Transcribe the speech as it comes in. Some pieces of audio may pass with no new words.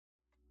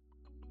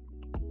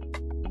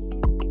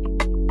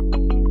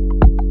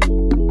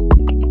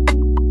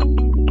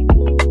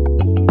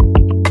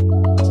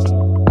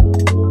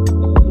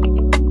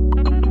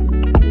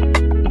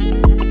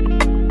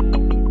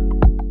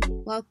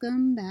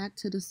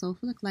to the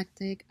Soulful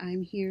Eclectic.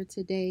 I'm here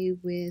today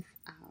with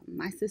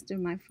my sister,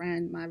 my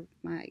friend,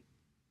 my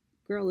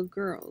girl of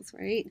girls,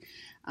 right?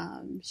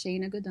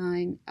 Shana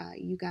Gourdine.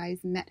 You guys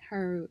met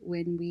her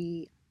when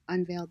we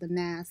unveiled the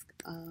mask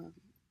of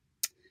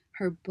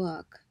her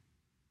book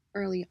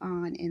early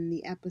on in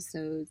the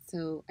episode.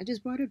 So I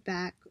just brought her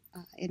back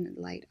in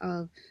light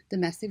of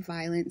Domestic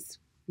Violence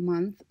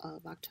Month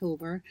of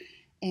October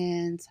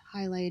and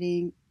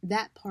highlighting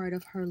that part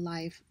of her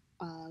life,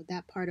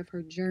 that part of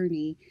her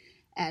journey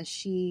as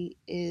she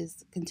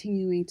is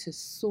continuing to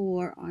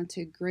soar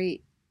onto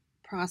great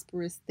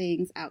prosperous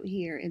things out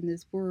here in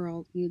this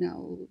world,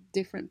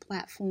 different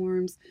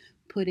platforms,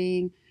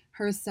 putting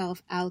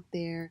herself out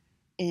there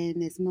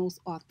in its most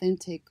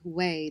authentic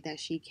way that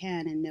she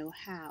can and know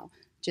how,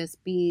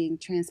 just being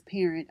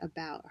transparent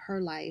about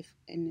her life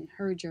and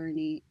her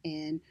journey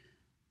and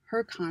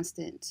her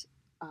constant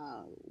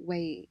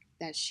way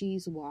that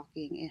she's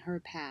walking in her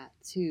path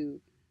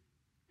to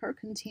her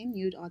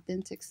continued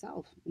authentic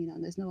self.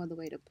 There's no other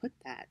way to put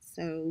that.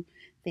 So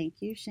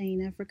thank you,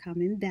 Shana, for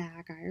coming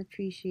back. I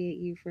appreciate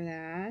you for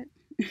that.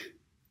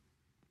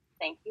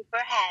 Thank you for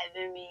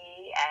having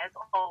me, as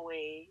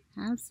always.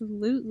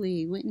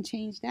 Absolutely. Wouldn't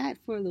change that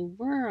for the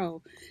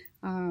world.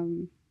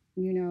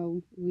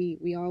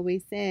 We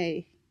always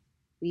say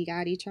we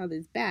got each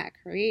other's back,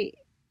 right?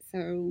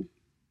 So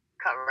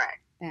correct.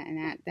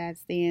 That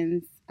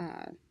stands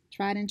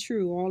tried and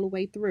true all the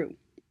way through,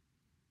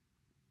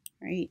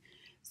 right?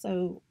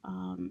 So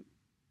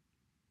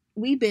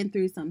we've been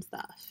through some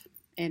stuff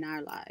in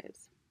our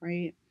lives,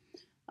 right?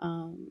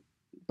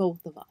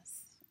 Both of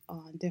us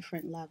on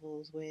different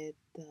levels with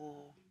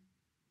the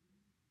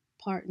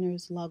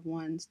partners, loved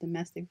ones,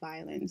 domestic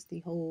violence,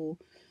 the whole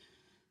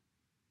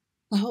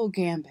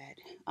gambit.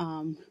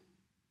 I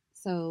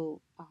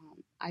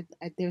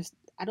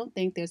don't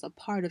think there's a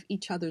part of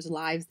each other's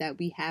lives that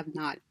we have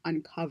not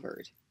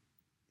uncovered.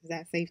 Is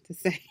that safe to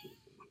say?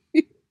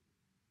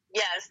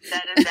 Yes,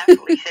 that is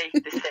definitely safe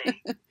to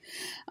say.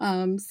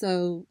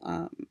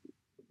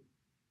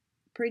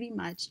 Pretty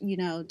much,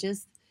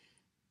 just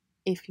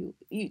if you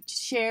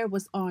share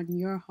what's on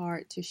your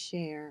heart to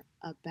share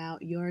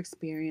about your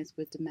experience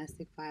with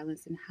domestic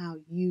violence and how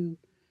you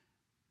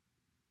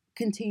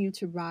continue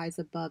to rise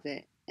above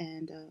it.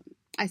 And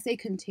I say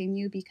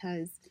continue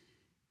because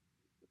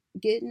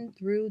getting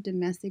through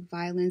domestic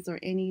violence or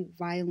any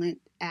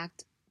violent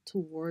act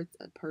towards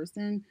a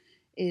person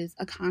is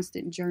a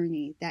constant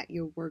journey that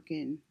you're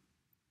working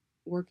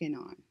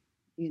on,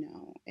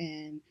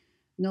 and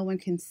no one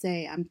can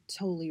say I'm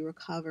totally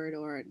recovered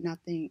or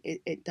nothing.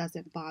 It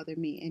doesn't bother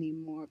me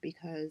anymore,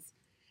 because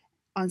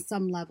on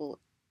some level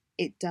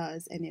it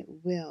does and it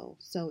will.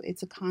 So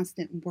it's a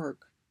constant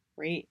work,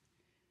 right?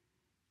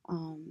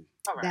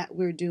 That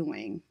we're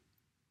doing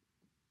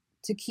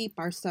to keep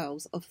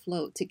ourselves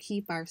afloat, to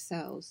keep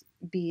ourselves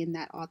being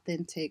that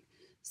authentic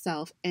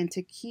self, and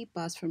to keep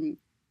us from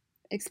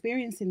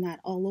experiencing that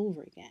all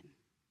over again.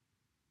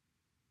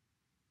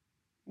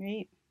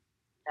 Right?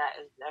 That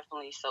is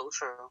definitely so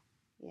true.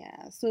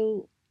 Yeah.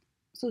 So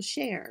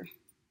share,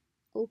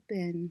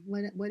 open.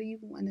 What do you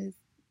want to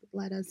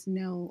let us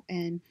know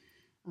and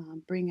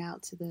bring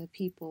out to the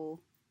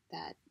people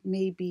that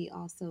may be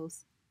also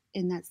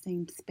in that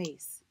same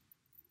space?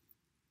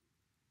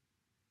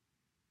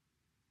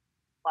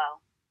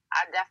 Well,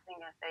 I definitely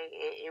gonna say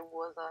it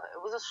was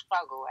a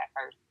struggle at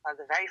first, because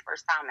the very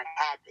first time it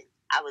happened,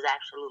 I was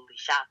absolutely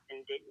shocked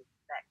and didn't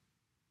expect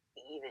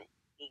to even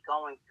be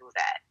going through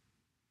that.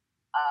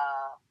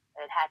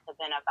 It had to have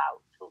been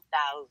about 2000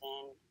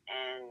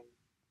 and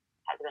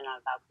had to been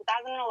about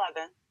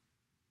 2011.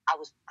 I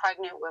was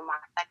pregnant with my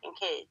second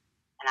kid,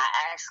 and I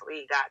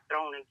actually got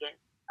thrown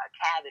against a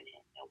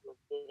cabinet and was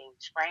getting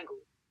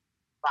strangled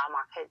by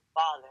my kid's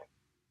father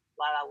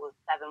while I was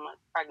 7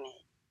 months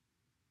pregnant.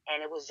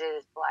 And it was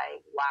just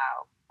like,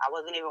 wow. I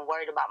wasn't even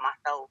worried about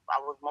myself. I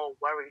was more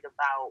worried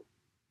about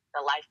the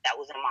life that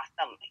was in my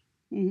stomach.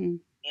 Mm-hmm.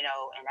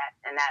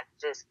 And that's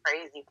just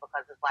crazy,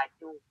 because it's like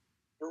you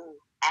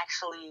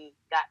actually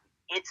got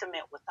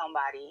intimate with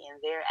somebody,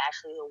 and they're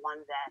actually the one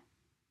that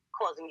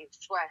causing you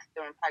stress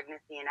during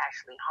pregnancy and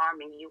actually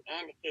harming you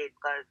and the kid.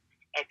 Because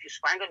if you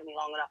strangled me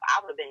long enough,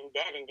 I would have been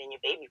dead, and then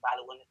your baby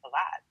probably wouldn't have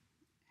survived.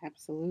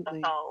 Absolutely.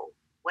 So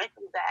went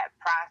through that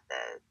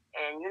process,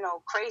 and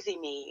crazy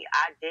me,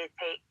 I did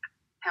take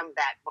him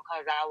back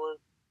because I was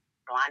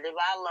blinded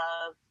by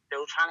love,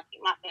 still trying to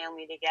keep my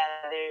family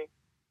together.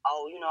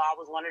 I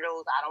was one of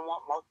those, I don't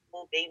want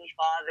multiple baby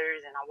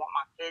fathers, and I want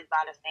my kids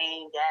by the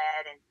same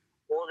dad, and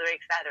all their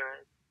et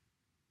cetera.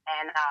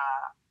 And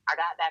I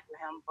got back with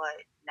him,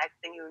 but next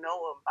thing you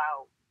know,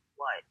 about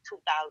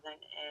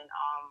 2012,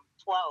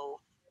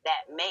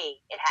 that May,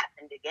 it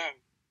happened again.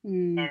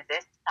 And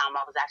this time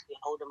I was actually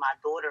holding my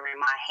daughter in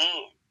my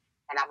hand,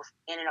 and I was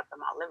standing up in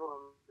my living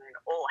room, and it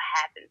all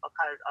happened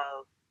because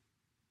of,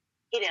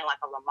 he didn't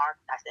like a remark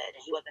I said,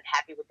 and he wasn't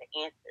happy with the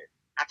answer.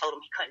 I told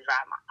him he couldn't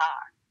drive my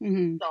car.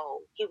 Mm-hmm.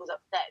 So he was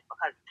upset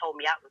because he told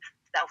me I was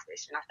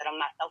selfish, and I said, I'm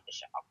not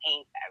selfish. I'm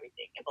paying for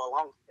everything. It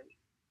belongs to me.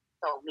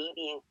 So me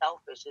being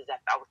selfish is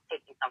that I was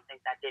taking something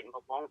that didn't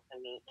belongs to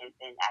me and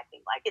then acting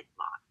like it's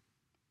mine.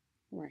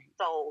 Right.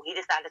 So he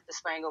decided to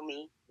strangle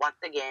me once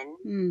again,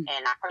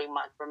 and I pretty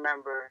much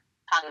remember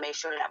trying to make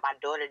sure that my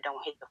daughter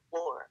don't hit the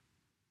floor.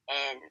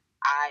 And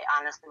I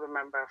honestly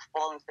remember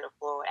falling to the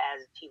floor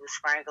as he was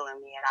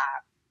strangling me, and I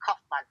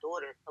cuffed my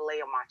daughter to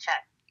lay on my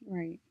chest.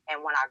 Right.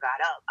 And when I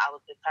got up, I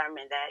was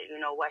determined that, you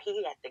know what,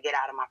 he had to get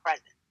out of my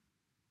presence.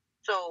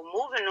 So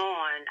moving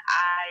on,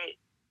 I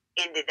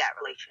ended that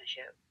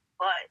relationship,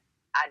 but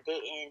I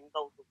didn't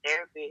go through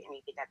therapy or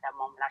anything at that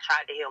moment. I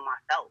tried to heal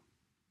myself.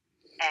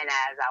 And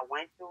as I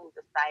went through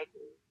the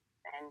cycle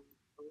and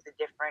through the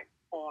different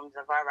forms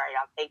of, all right,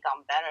 I think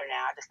I'm better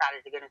now, I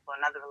decided to get into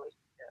another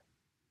relationship.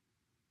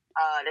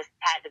 This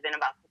had to have been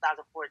about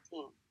 2014.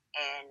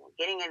 And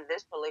getting in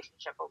this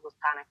relationship, it was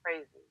kind of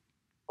crazy.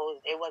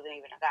 It wasn't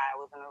even a guy. I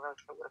was in a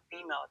relationship with a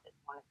female at this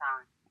point in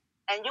time.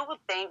 And you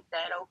would think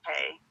that,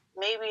 okay,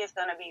 maybe it's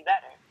going to be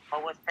better.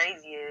 But what's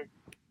crazy is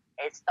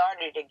it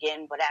started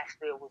again, but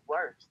actually it was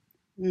worse.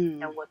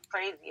 And what's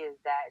crazy is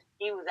that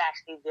he was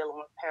actually dealing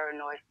with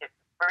paranoid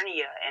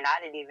schizophrenia, and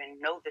I didn't even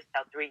know this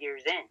till 3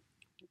 years in.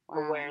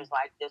 Wow. Whereas,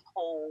 like, this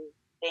whole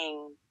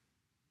thing,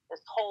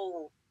 this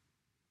whole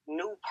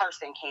new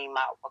person came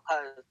out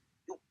because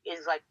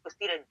it's like you could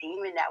see the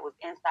demon that was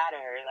inside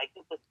of her. Like,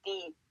 you could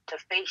see the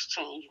face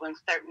change when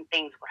certain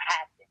things were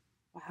happening.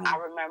 Wow. I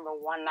remember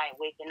one night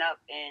waking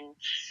up and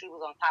she was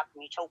on top of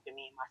me, choking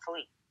me in my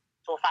sleep.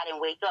 So if I didn't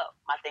wake up,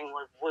 my thing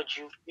was, would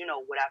you know,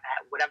 would I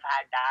have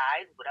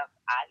died? Would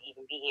I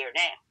even be here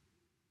now?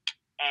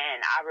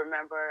 And I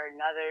remember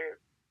another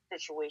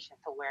situation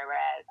to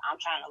whereas I'm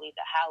trying to leave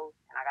the house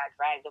and I got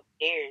dragged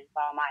upstairs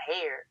by my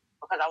hair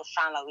because I was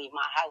trying to leave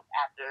my house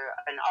after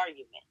an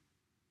argument.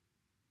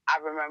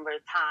 I remember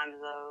times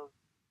of,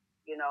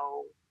 you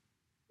know,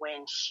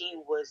 when she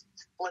was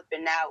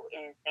flipping out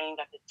and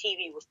saying that the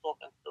TV was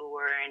talking to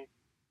her and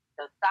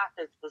the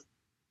doctors was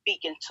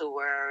speaking to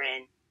her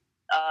and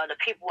the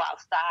people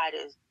outside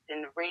is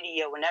in the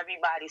radio and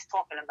everybody's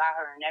talking about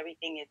her and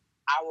everything is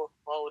our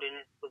fault and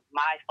it was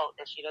my fault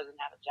that she doesn't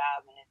have a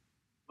job and it's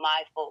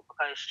my fault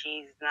because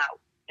she's not,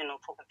 you know,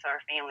 talking to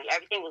her family.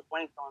 Everything was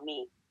blamed on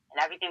me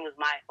and everything was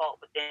my fault.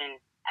 But then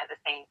at the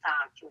same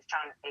time, she was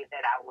trying to say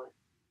that I was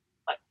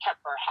what kept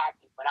her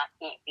happy, but I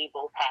can't be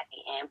both happy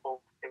and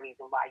both the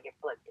reason why you're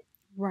flipping.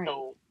 Right.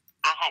 So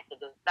I had to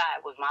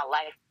decide, was my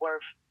life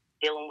worth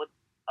dealing with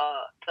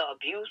the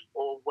abuse,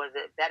 or was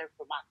it better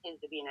for my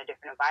kids to be in a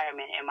different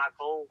environment? And my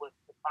goal was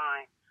to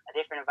find a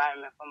different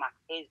environment for my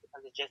kids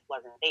because it just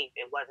wasn't safe.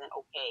 It wasn't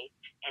okay,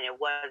 and it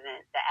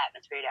wasn't the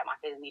atmosphere that my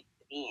kids needed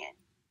to be in.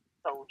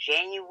 So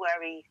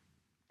January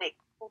 6,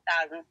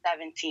 2017,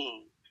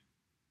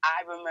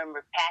 I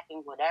remember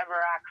packing whatever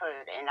I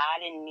could, and I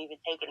didn't even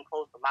take any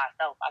clothes for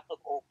myself. I took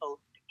old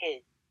clothes for the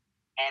kids,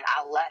 and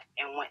I left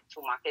and went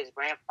to my kids'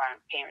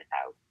 grandparents'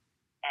 house.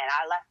 And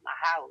I left my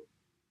house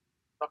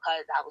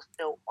because I was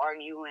still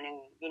arguing and,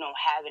 you know,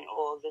 having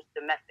all this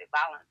domestic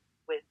violence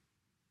with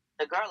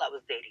the girl I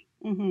was dating.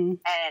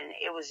 Mm-hmm. And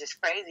it was just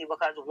crazy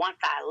because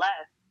once I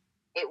left,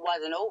 it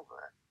wasn't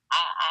over.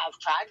 I've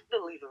tried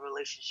to leave a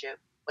relationship,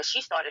 but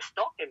she started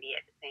stalking me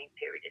at the same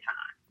period of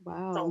time.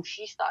 Wow. So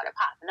she started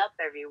popping up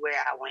everywhere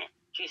I went.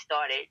 She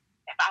started,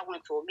 if I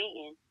went to a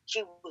meeting,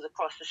 she was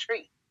across the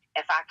street.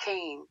 If I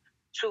came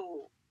to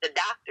the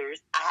doctor's,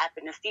 I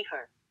happened to see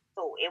her.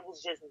 So it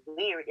was just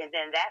weird. And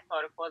then that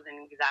started causing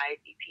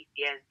anxiety,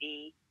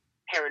 PTSD,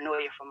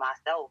 paranoia for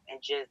myself, and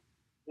just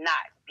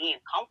not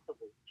being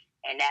comfortable.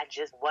 And that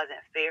just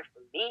wasn't fair for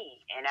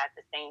me. And at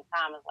the same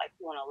time, it's like,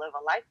 you want to live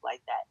a life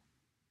like that.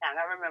 And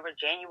I remember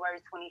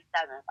January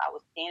 27th, I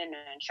was standing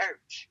in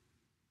church.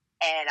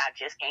 And I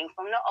just came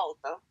from the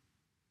altar.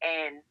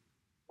 And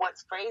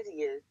what's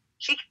crazy is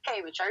she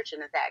came to church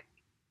and attacked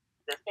me.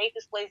 The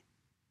safest place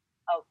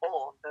of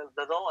all,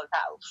 the Lord's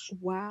house.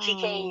 Wow. She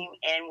came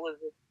and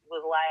was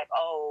like,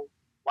 oh,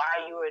 why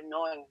are you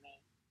annoying me?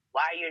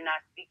 Why you're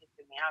not speaking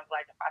to me? I was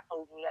like, if I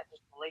told you that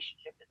this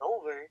relationship is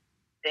over,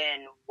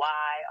 then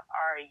why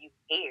are you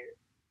here?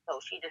 So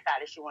she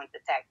decided she wanted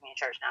to attack me in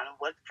church. Now,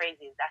 what's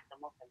crazy is that's the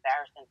most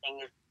embarrassing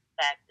thing is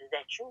that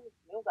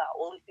you got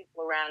all these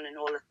people around and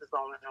all this is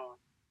going on.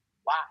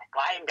 Why?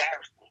 Why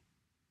embarrass me?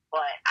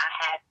 But I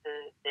had to,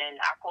 then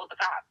I called the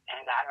cops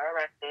and got her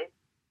arrested.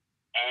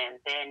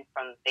 And then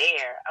from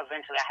there,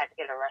 eventually I had to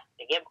get arrested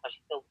again because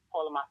she still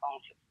calling my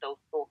phone. She was still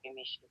stalking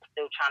me. She was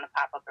still trying to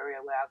pop up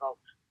everywhere I go.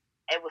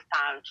 It was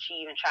time. She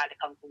even tried to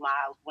come through my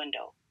house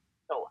window.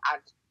 So I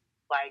just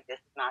like,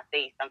 this is not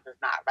safe. Something's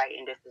not right.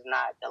 And this is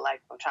not the life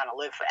I'm trying to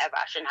live forever.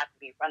 I shouldn't have to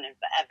be running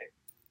forever.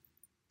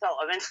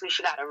 So eventually she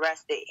got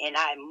arrested and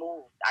I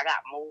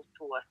got moved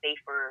to a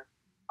safer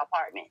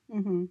apartment.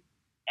 Mm-hmm.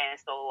 And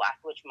so I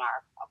switched my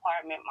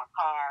apartment, my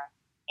car,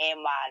 and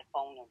my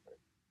phone number.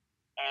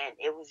 And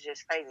it was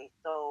just crazy.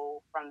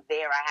 So from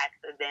there, I had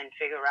to then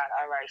figure out,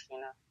 all right,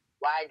 Shana,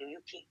 why do you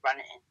keep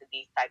running into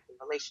these types of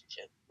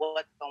relationships?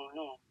 What's going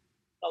on?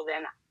 So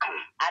then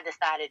I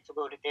decided to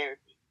go to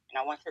therapy. And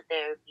I went to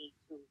therapy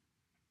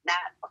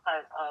not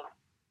because of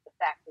the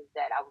factors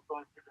that I was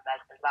going through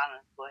domestic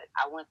violence, but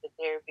I went to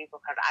therapy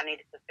because I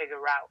needed to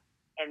figure out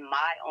in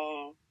my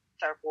own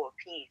circle of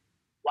peace,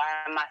 why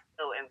am I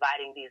still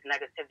inviting these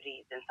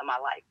negativities into my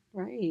life?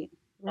 Right.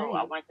 So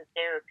I Right. went to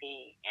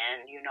therapy,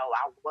 and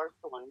I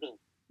worked on me,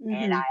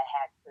 and Mm-hmm. I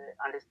had to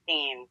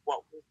understand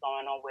what was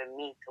going on with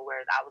me, to where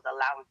I was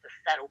allowing to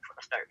settle for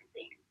certain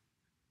things.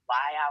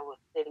 Why I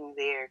was sitting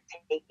there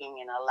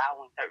taking and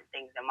allowing certain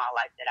things in my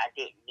life that I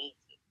didn't need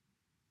to.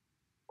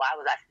 Why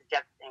was I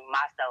subjecting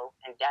myself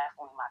and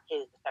definitely my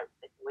kids to certain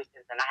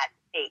situations, and I had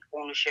to take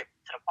ownership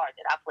to the part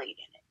that I played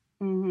in it.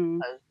 Mm-hmm.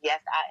 Because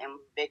yes, I am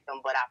a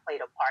victim, but I played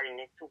a part in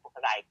it too,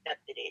 because I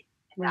accepted it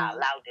and I Right.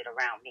 allowed it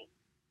around me.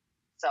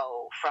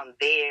 So from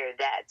there,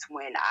 that's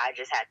when I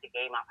just had to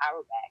gain my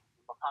power back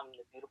and become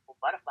the beautiful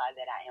butterfly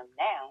that I am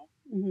now.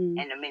 Mm-hmm.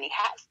 And the many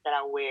hats that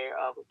I wear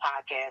of a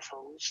podcast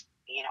host,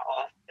 being an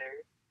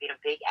author, being a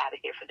big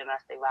advocate for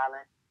domestic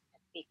violence, and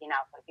speaking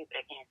out for the people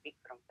that can't speak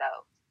for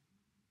themselves.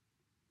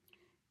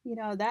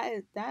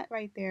 That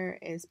right there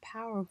is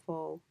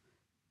powerful.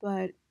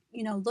 But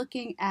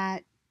looking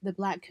at the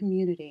Black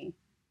community,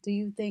 do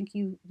you think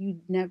you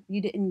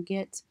didn't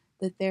get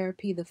the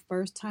therapy the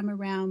first time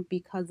around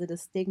because of the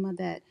stigma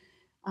that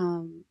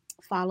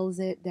follows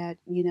it? That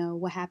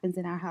what happens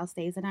in our house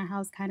stays in our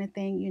house, kind of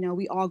thing.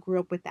 We all grew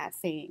up with that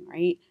saying,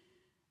 right?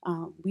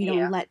 We don't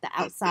Yeah. let the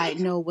outside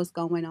know what's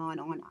going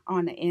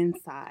on the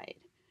inside.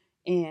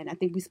 And I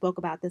think we spoke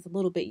about this a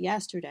little bit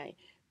yesterday.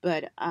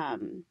 But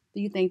do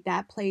you think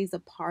that plays a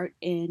part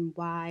in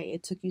why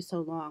it took you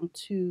so long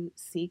to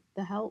seek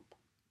the help?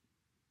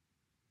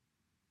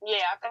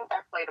 Yeah, I think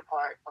that played a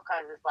part,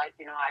 because it's like,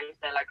 how you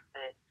said, like I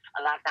said,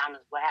 a lot of times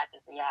what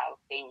happens in your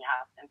house, stay in your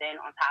house. And then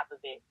on top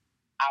of it,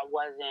 I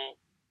wasn't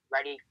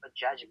ready for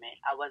judgment.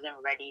 I wasn't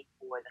ready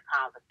for the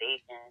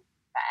conversation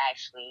to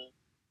actually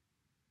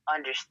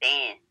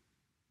understand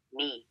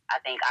me. I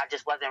think I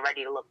just wasn't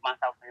ready to look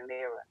myself in the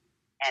mirror.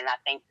 And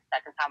I think the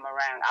second time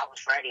around, I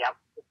was ready. I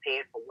was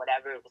prepared for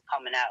whatever was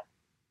coming out.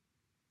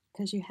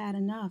 Because you had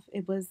enough.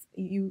 It was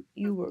you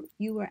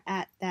were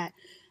at that,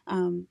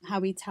 how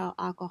we tell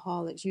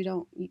alcoholics, you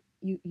don't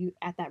you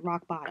at that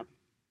rock bottom,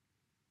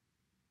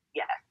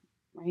 Yes,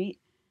 right?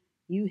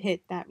 You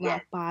hit that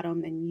rock yes,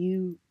 bottom and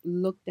you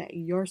looked at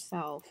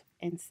yourself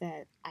and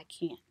said, I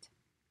can't.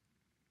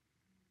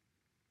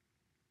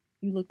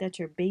 You looked at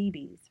your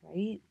babies,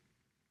 right?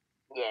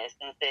 yes,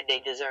 and said they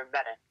deserve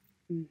better.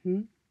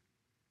 Mm-hmm.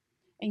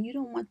 And you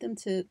don't want them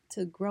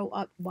to grow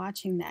up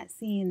watching that,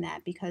 seeing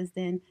that, because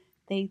then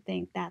they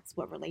think that's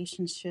what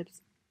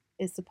relationships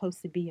is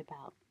supposed to be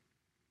about.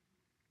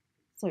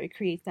 So it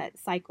creates that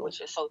cycle,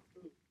 Which is so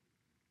true.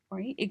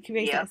 right? It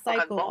creates Yeah, that because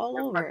cycle both all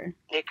over.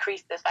 it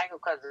increased the cycle,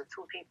 because the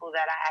two people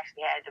that I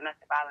actually had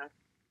domestic violence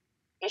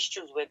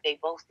issues with, they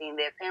both seen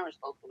their parents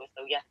go through it.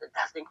 So yes, it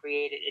doesn't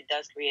create it. It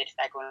does create a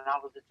cycle, and I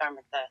was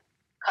determined to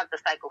cut the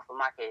cycle for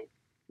my kids.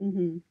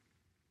 Mm-hmm.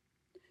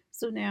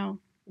 So now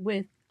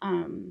with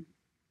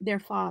their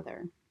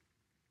father,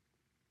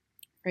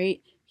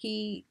 right?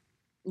 He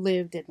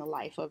lived in the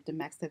life of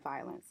domestic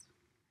violence,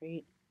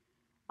 right?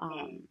 Mm.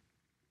 Um,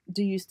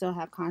 do you still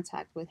have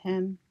contact with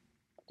him?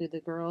 Do the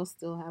girls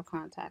still have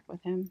contact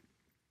with him?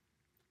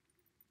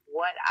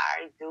 What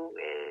I do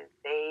is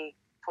they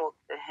talk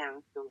to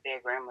him through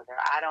their grandmother.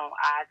 I don't.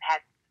 I've had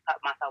to cut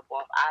myself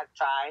off. I've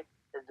tried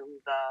to do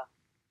the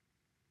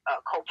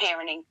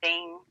co-parenting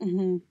thing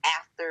Mm-hmm.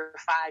 after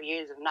 5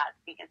 years of not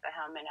speaking to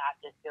him, and I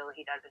just feel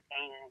he doesn't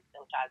change and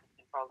still tries to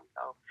control him.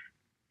 So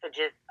to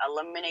just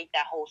eliminate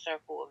that whole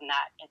circle of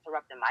not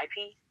interrupting my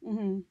peace,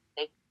 Mm-hmm.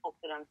 they spoke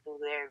to them through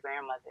their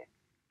grandmother.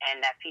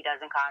 And if he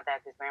doesn't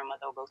contact his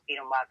grandmother or go see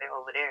them while they're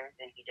over there,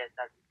 then he just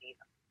doesn't see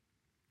them.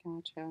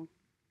 Gotcha.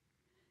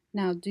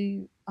 Now,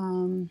 do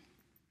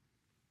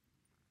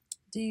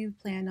you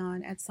plan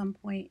on at some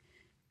point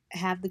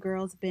have the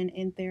girls been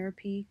in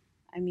therapy?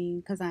 I mean,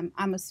 because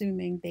I'm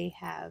assuming they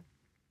have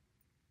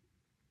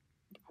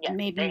Yes,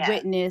 maybe they have.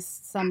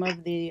 witnessed some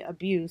of the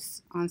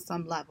abuse on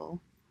some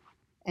level,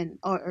 and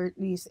or at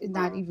least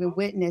not even Mm-hmm.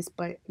 witnessed,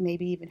 but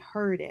maybe even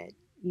heard it.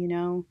 You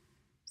know,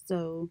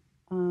 so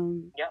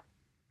Yep.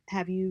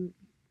 have you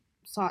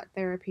sought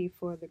therapy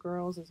for the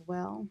girls as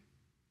well?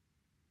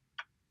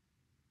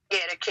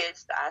 Yeah, the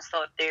kids I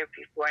saw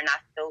therapy for, and I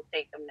still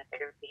take them to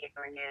therapy here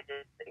and there,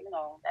 just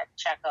that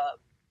checkup,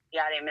 see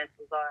how their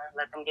mentals are,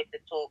 let them get to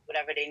talk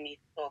whatever they need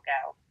to talk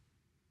out,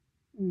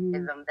 give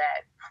Mm-hmm. them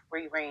that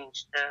free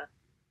range to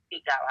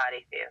speak out how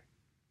they feel.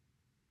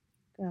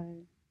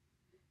 Good.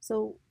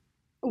 So,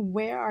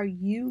 where are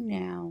you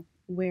now?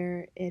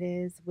 Where it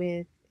is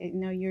with,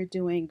 you're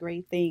doing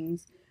great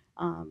things,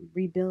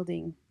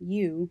 rebuilding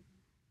you.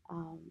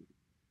 Um,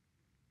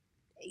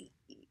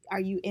 are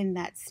you in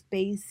that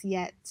space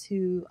yet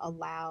to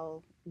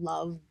allow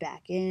love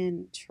back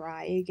in,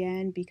 try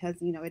again? Because,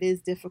 it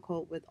is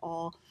difficult with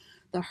all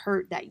the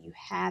hurt that you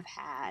have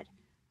had,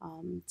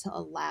 to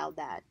allow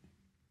that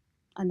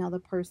another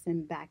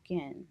person back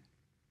in.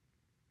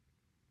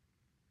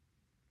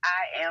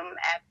 I am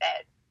at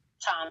that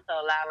time to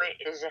allow it.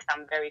 It's just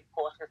I'm very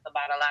cautious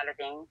about a lot of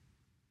things.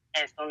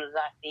 And as soon as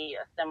I see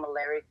a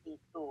similarity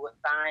to a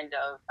sign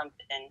of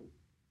something,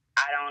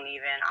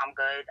 I'm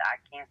good. I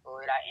cancel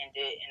it. I end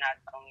it, and I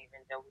don't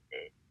even deal with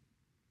it.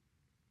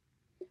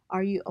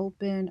 Are you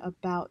open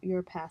about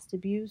your past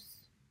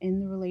abuse in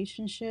the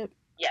relationship?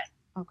 Yes,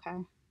 Okay.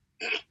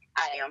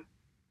 I am,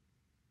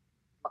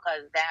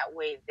 because that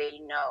way they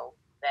know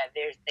that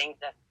there's things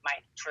that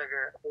might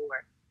trigger,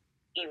 or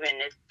even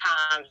there's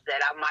times that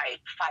I might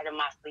fight in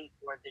my sleep,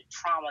 or the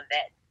trauma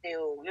that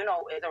still,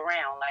 is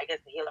around. Like,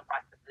 it's a healing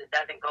process. It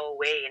doesn't go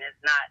away, and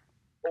it's not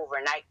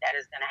overnight that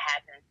it's going to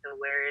happen to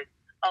where it's,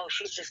 oh,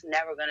 she's just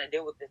never going to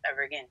deal with this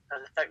ever again,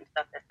 because there's certain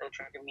stuff that still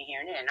triggers me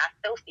here and there. And I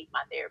still see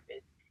my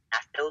therapist.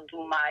 I still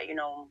do my,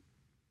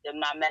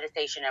 my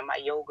meditation and my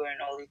yoga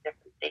and all these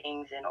different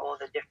things and all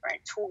the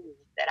different tools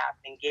that I've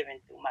been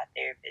given through my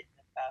therapist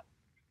and stuff.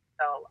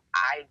 So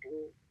I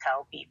do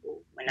tell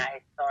people when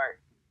I start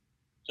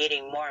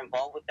getting more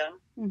involved with them,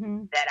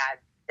 that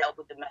I dealt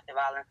with domestic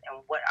violence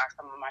and what are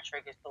some of my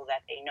triggers, so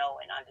that they know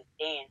and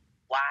understand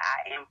why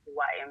I am who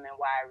I am and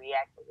why I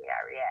react the way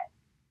I react.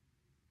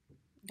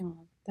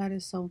 Oh, that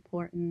is so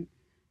important,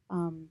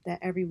 that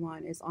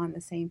everyone is on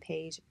the same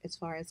page as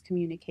far as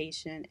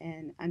communication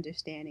and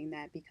understanding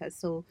that, because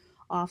so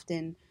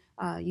often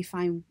you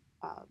find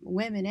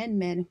women and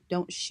men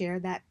don't share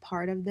that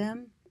part of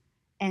them,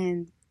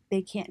 and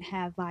they can't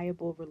have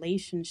viable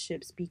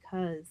relationships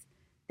because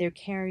they're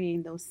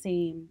carrying that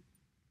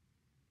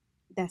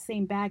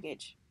same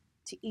baggage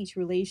to each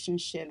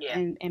relationship, Yeah.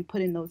 and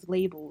putting those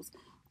labels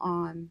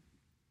on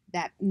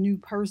that new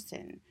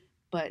person.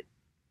 But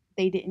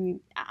they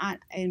didn't,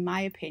 in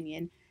my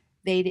opinion,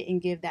 they didn't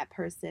give that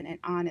person an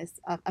honest,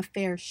 a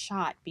fair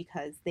shot,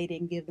 because they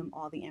didn't give them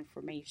all the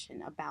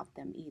information about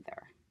them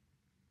either.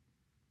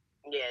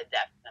 Yeah,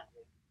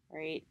 definitely.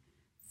 Right.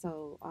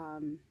 So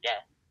yeah,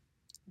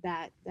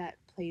 that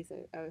plays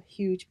a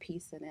huge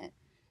piece in it.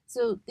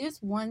 So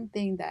there's one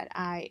thing that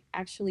I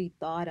actually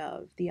thought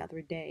of the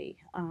other day,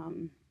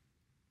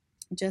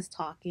 just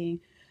talking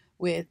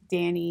with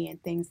Danny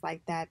and things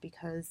like that,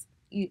 because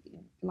you,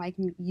 like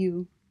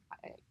you,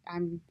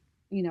 I'm,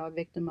 a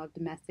victim of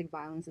domestic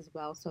violence as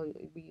well. So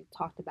we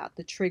talked about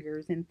the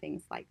triggers and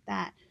things like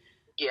that.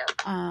 Yeah.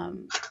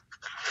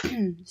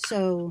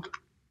 So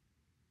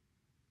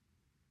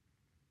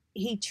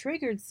he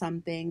triggered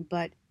something,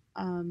 but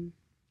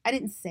I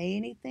didn't say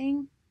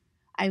anything.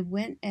 I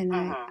went and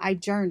I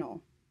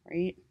journal,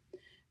 right?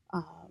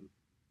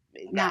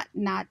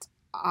 Not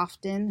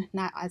often,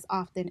 not as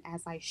often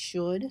as I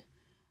should,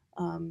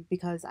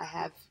 because I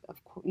have,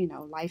 of course,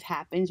 life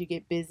happens. You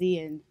get busy,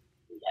 and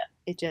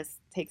it just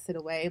takes it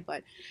away.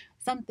 But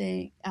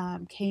something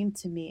came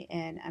to me,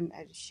 and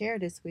I share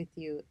this with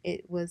you.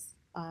 It was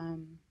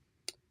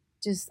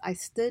just, I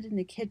stood in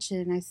the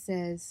kitchen and I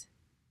says,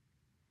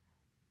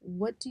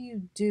 what do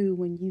you do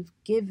when you've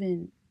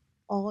given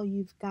all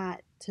you've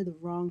got to the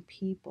wrong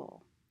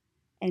people,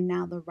 and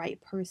now the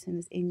right person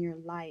is in your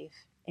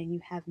life and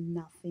you have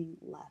nothing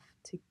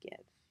left to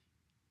give?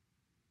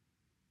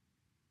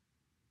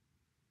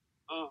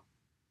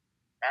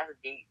 That's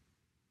deep.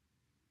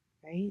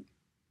 Right?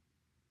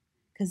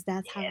 Because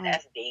that's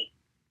deep.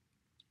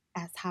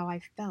 That's how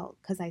I felt.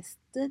 Because I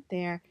stood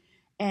there,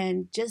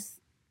 and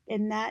just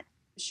in that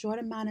short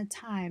amount of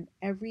time,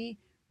 every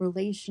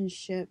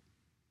relationship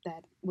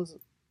that was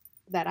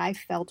that I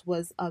felt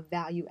was of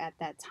value at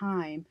that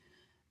time,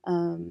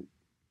 um,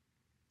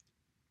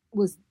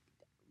 was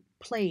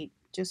played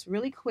just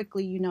really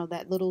quickly.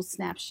 That little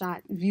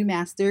snapshot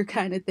viewmaster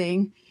kind of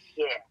thing.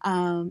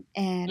 Yeah.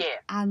 And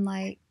I'm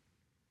like,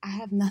 I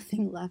have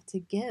nothing left to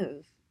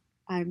give.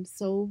 I'm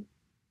so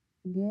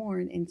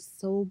worn and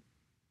so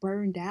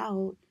burned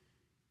out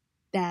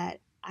that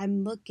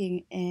I'm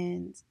looking,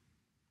 and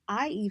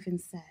I even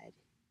said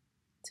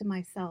to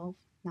myself,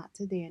 not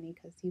to Danny,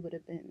 because he would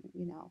have been,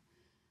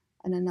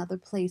 in another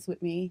place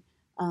with me.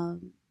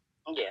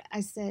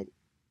 I said,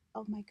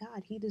 oh my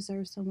God, he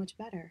deserves so much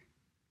better.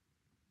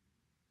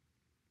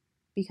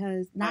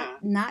 Because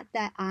not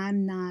that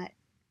I'm not,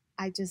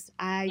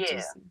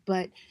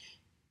 but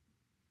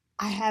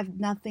I have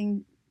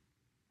nothing.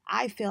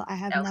 I feel I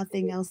have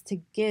nothing else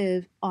to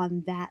give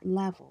on that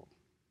level.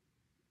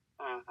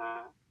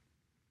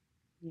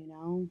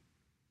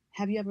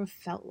 Have you ever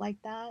felt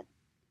like that?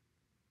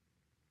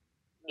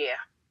 Yeah.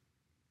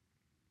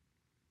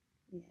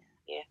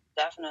 Yeah,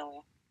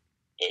 definitely.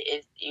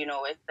 It's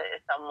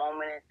it's a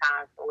moment in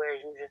time where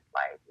you just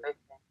like,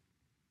 listen,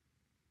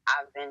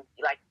 I've been,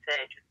 like you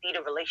said, you see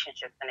the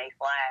relationships and they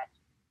flash,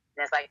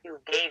 and it's like you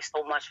gave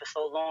so much for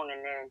so long,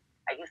 and then,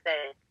 like you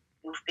said,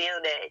 you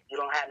feel that you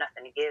don't have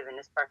nothing to give, and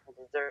this person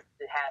deserves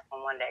to have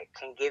someone that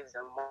can give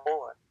them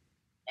more.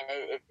 And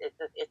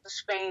it's a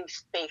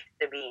strange space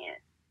to be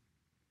in.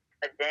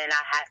 But then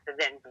I have to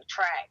then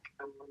retract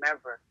and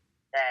remember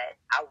that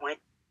I went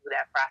through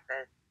that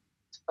process,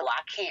 so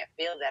I can't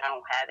feel that I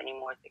don't have any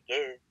more to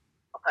give,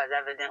 because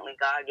evidently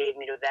God gave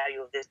me the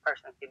value of this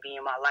person to be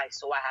in my life.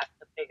 So I have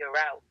to figure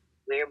out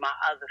where my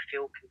other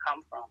fuel can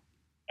come from,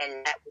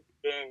 and that would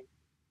then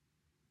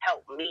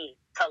help me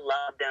to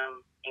love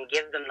them and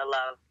give them the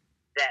love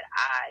that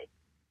I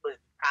was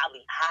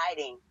probably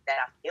hiding,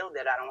 that I feel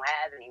that I don't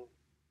have anymore,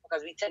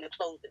 because we tend to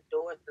close the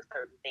doors to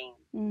certain things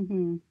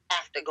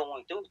after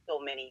going through so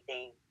many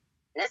things.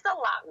 And it's a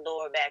locked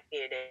door back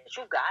there that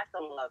you got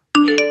some love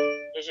to give.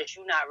 It's just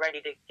you're not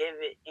ready to give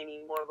it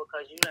anymore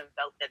because you done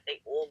felt that they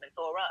all been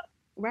tore up.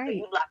 Right. So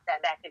you lock that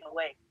back in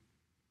away.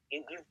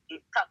 You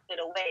tucked it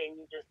away and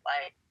you just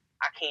like,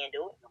 I can't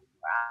do it no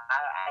more.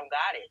 I don't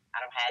got it.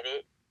 I don't have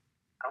it.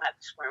 I don't have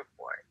the strength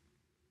for it.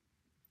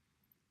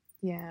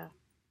 Yeah.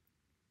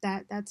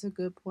 That's a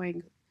good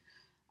point.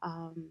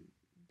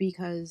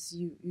 Because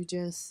you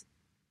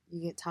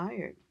get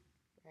tired,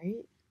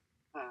 right?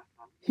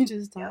 You're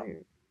just tired.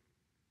 Yep.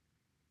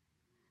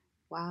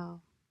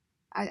 Wow.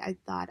 I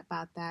thought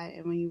about that,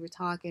 and when you were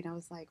talking, I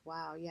was like,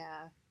 wow,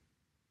 yeah.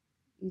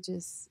 You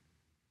just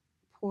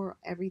pour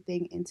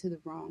everything into the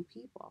wrong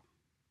people.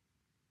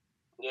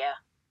 Yeah.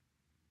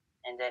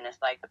 And then it's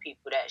like the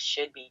people that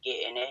should be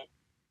getting it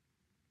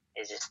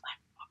is just like,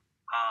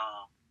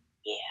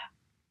 yeah.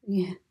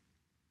 Yeah.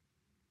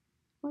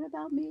 What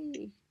about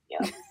me?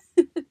 Yeah.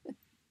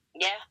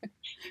 Yeah.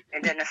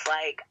 And then it's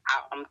like,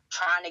 I'm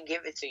trying to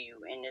give it to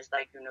you. And it's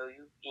like,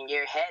 you in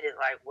your head is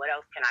like, what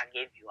else can I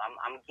give you?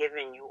 I'm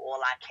giving you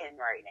all I can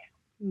right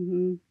now.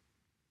 Mm-hmm.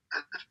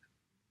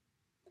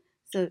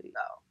 So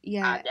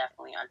yeah. I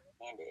definitely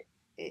understand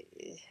it.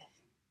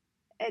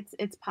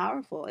 It's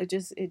powerful. It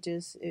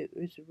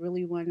was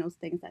really one of those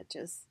things that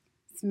just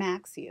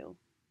smacks you.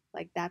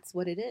 Like, that's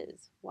what it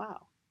is.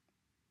 Wow.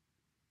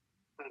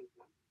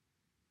 Mm-hmm.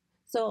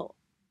 So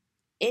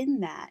in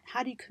that,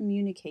 how do you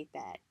communicate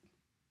that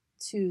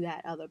to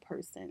that other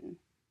person?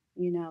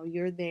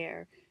 You're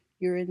there,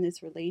 you're in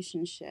this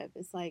relationship.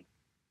 It's like,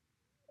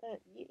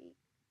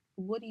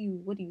 what do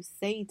you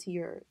say to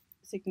your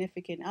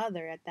significant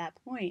other at that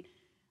point,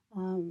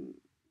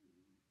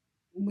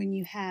 when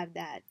you have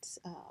that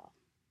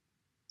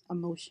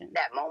emotion,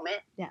 that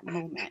moment yeah,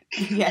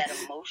 that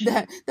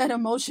emotion, that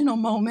emotional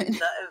moment?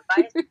 The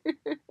advice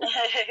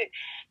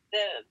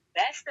the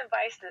best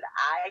advice that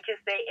I could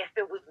say, if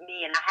it was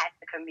me and I had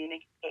to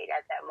communicate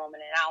at that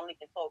moment, and I only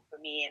can talk for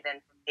me, and then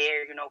from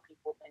there,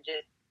 people can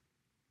just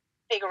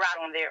figure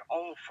out on their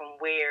own from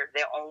where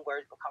their own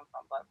words will come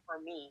from. But for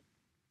me,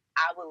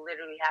 I would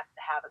literally have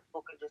to have a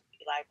book and just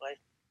be like,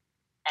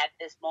 at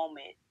this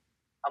moment,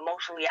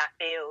 emotionally, I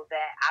feel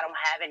that I don't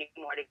have any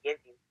more to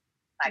give you.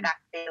 Like, I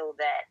feel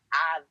that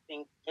I've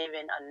been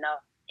given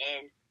enough,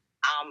 and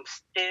I'm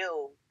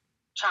still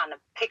trying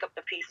to pick up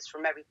the pieces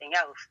from everything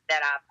else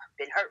that I've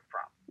been hurt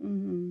from.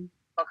 Mm-hmm.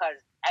 Because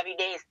every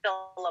day is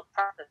still a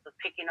process of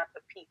picking up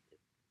the pieces.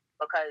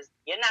 Because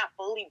you're not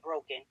fully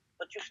broken,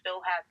 but you still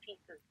have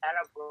pieces that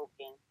are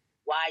broken.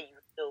 Why you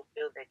still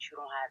feel that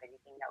you don't have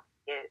anything else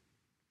to give?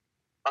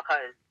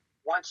 Because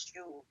once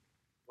you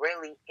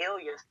really heal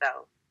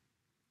yourself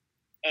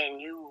and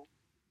you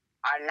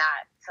are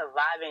not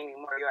surviving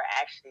anymore, you're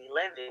actually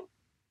living,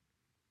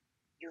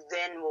 you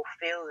then will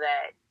feel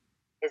that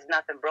there's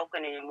nothing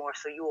broken anymore.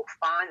 So you will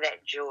find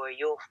that joy,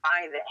 you'll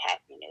find that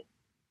happiness.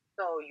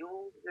 So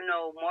you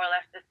more or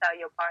less just tell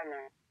your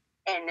partner,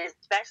 and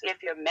especially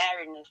if you're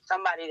married and it's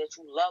somebody that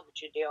you love with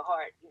your dear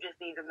heart, you just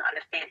need them to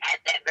understand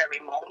at that very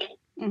moment,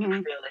 you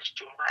feel that you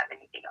don't have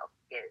anything else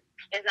to give.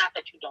 It's not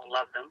that you don't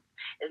love them.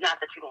 It's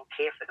not that you don't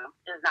care for them.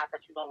 It's not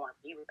that you don't want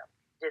to be with them.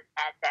 Just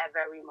at that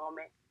very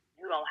moment,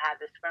 you don't have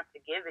the strength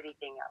to give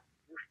anything else.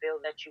 You feel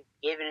that you've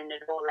given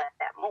it all at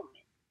that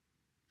moment.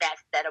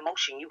 That's that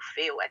emotion you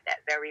feel at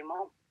that very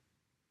moment.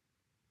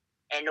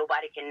 And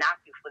nobody can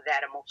knock you for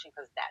that emotion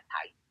because that's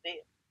how you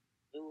feel.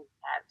 You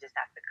just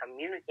have to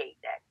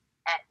communicate that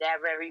at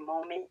that very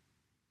moment.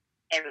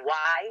 And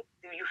why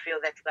do you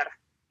feel that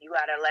you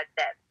gotta let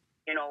that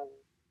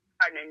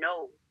partner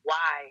know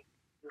why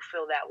you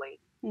feel that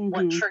way? Mm-hmm.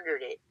 What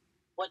triggered it?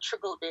 What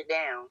trickled it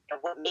down? And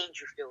what made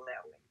you feel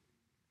that way?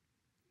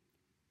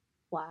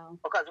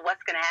 Wow. Because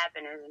what's gonna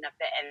happen is, if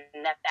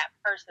that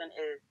person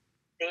is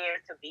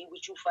there to be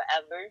with you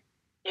forever,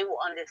 they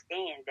will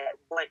understand that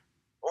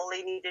all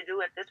they need to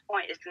do at this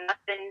point is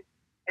nothing.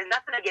 It's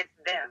nothing against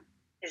them.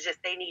 It's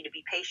just they need to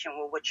be patient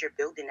with what you're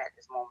building at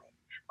this moment.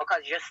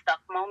 Because your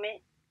stuck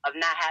moment of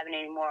not having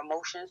any more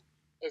emotions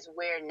is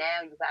where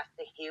now you have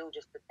to heal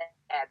just a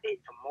tad bit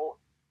more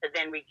to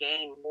then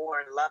regain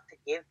more love to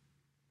give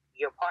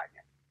your partner.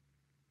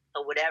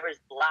 So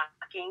whatever's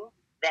blocking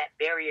that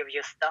barrier of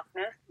your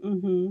stuckness,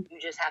 you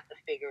just have to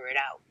figure it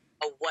out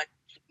of what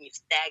keeps you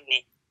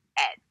stagnant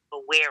at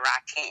where I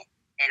can't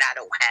and I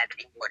don't have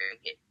any more to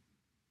give.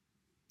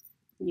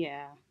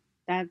 Yeah,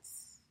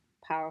 that's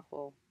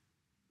powerful.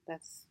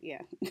 That's,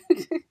 yeah.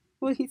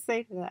 What do you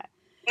say to that?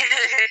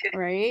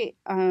 Right?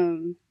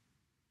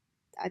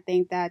 I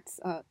think that's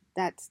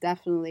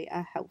definitely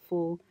a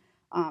helpful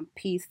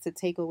piece to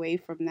take away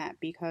from that,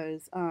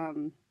 because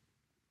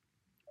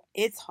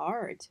it's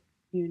hard,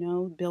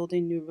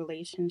 building new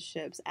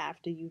relationships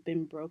after you've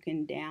been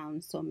broken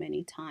down so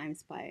many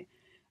times by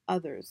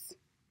others,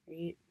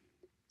 right?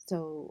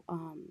 So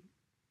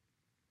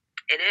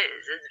it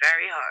is. It's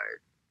very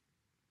hard.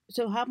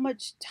 So how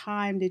much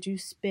time did you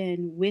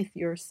spend with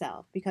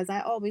yourself? Because I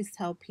always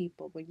tell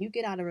people, when you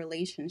get out of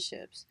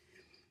relationships,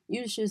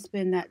 You should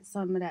spend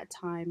some of that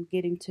time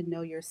getting to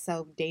know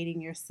yourself,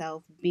 dating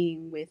yourself,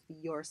 being with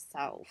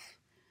yourself.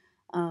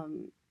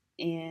 Um,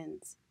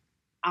 and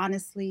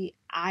honestly,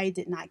 I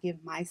did not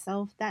give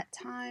myself that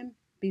time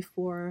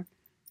before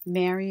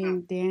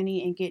marrying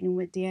Danny and getting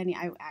with Danny.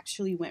 I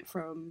actually went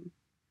from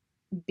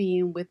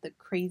being with a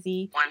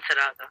crazy one to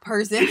the other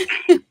person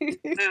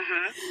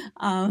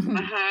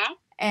mm-hmm.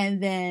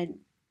 And then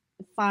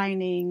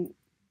finding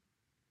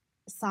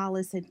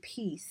solace and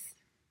peace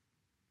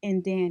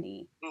in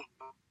Danny.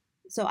 Mm-hmm.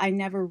 So I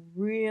never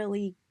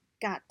really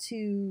got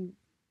to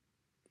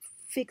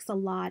fix a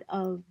lot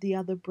of the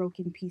other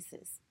broken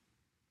pieces.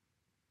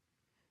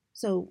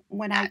 So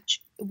when I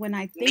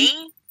think,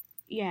 me,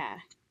 yeah,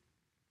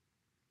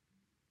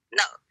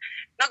 no,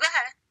 no, go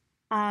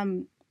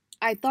ahead.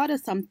 I thought of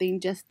something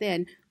just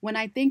then. When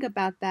I think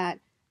about that,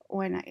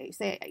 when I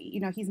say,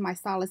 he's my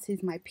solace,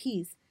 he's my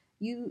peace.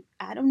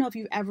 I don't know if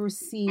you've ever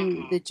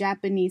seen the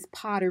Japanese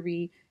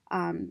pottery,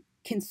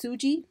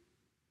 kintsugi.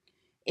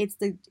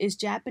 It's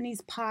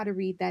Japanese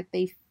pottery that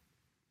they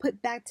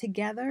put back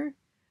together,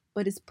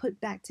 but it's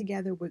put back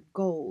together with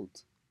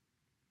gold.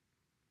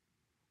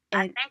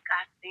 And I think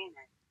I've seen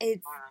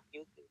it on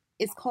YouTube.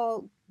 It's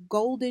called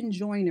golden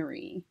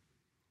joinery.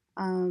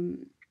 I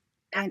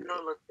have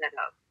to look that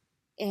up.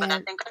 But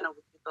I think I know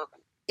what you're talking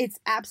about. It's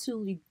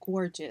absolutely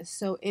gorgeous.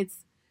 So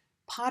it's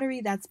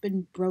pottery that's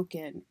been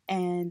broken,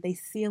 and they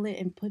seal it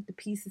and put the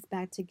pieces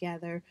back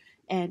together,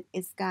 and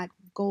it's got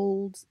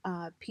gold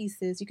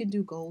pieces. You can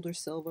do gold or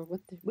silver,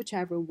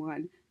 whichever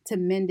one, to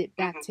mend it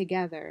back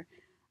together.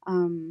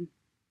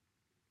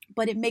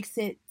 But it makes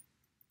it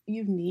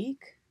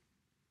unique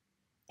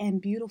and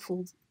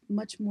beautiful,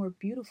 much more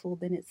beautiful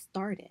than it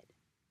started.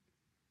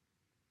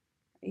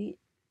 Right?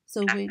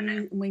 So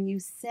when you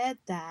said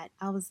that,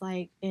 I was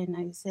like, and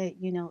I said,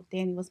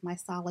 Danny was my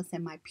solace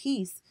and my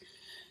peace.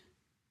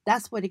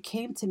 That's what it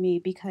came to me,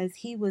 because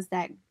he was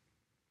that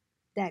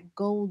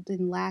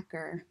golden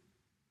lacquer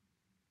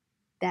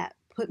that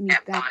put me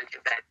back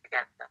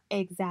together.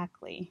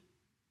 Exactly.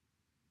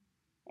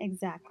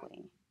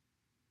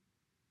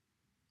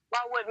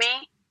 Well, with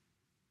me,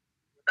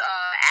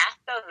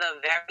 after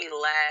the very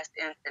last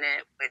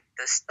incident with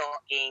the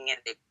stalking and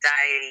the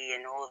anxiety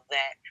and all of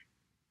that,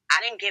 I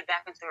didn't get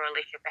back into a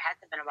relationship. It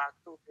had to have been about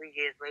 2-3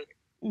 years later.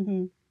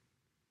 Mm-hmm.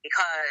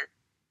 Because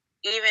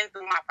even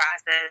through my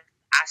process,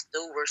 I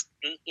still were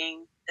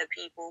speaking to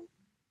people,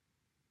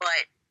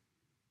 but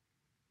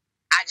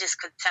I just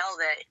could tell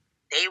that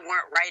they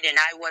weren't right and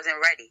I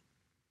wasn't ready.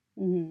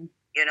 Mm-hmm.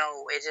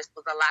 It just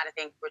was a lot of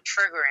things were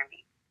triggering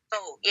me.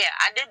 So, yeah,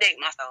 I did date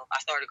myself.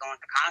 I started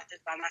going to concerts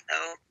by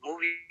myself,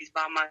 movies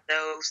by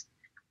myself.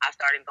 I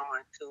started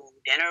going to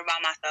dinner by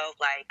myself.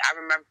 Like, I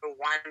remember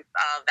one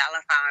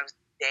Valentine's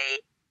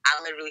Day,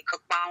 I literally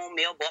cooked my own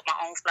meal, bought my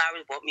own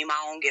flowers, bought me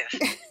my own gift.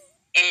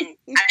 And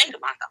I hated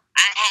myself.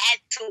 I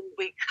had to,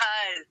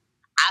 because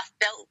I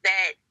felt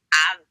that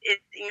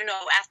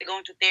after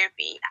going to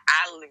therapy,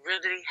 I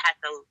really had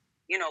to,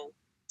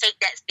 take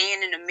that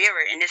stand in the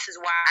mirror. And this is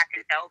why I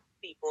can tell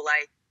people,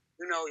 like,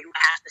 you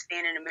have to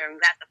stand in the mirror.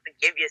 You have to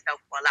forgive yourself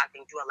for a lot of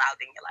things you allowed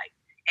in your life.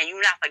 And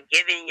you're not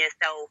forgiving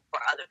yourself for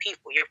other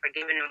people. You're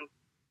forgiving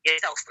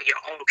yourself for your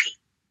own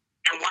peace.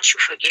 And once you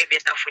forgive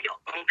yourself for your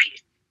own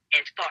peace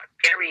and start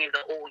burying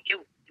the old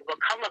you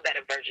become a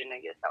better version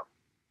of yourself.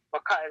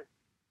 Because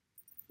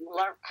you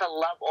learn to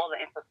love all the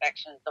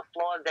imperfections, the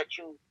flaws that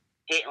you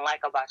didn't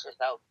like about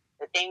yourself,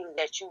 the things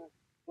that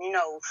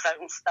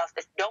certain stuff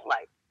that you don't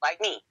like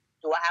me.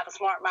 Do I have a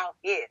smart mouth?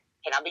 Yeah.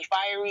 Can I be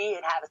fiery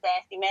and have a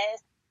sassy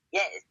mask?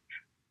 Yes.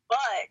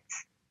 But,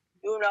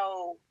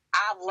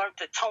 I've learned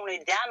to tone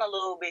it down a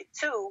little bit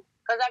too,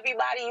 because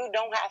everybody you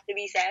don't have to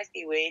be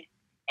sassy with.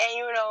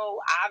 And,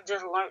 I've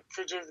just learned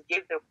to just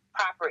give the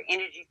proper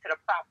energy to the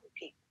proper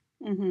people.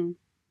 Mm-hmm.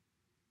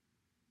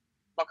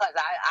 Because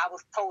I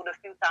was told a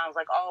few times,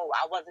 like, oh,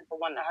 I wasn't the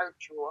one to hurt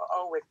you, or,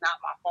 oh, it's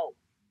not my fault.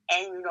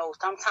 And,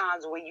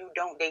 sometimes when you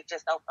don't date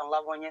yourself and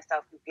love on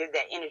yourself, you give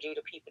that energy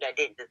to people that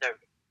didn't deserve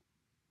it.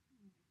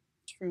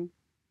 True.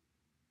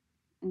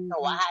 Mm-hmm.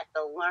 So I had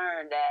to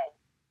learn that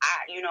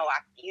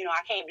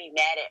I can't be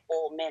mad at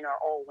all men or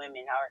all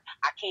women, or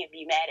I can't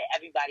be mad at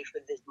everybody for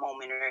this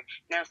moment, or,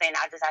 you know what I'm saying?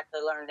 I just had to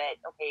learn that,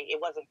 okay, it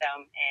wasn't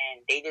them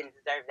and they didn't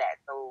deserve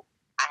that. So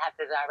I have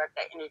to direct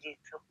that energy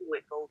to who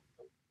it goes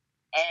to.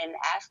 And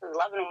actually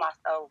loving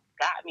myself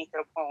got me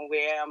to the point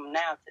where I'm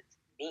now to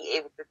be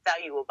able to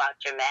tell you about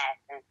your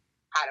mask and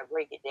how to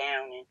break it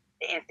down, and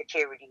the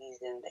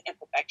insecurities and the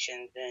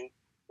imperfections and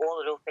all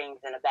of those things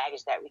and the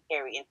baggage that we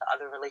carry into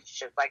other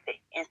relationships. Like the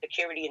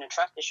insecurity and the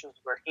trust issues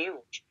were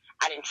huge.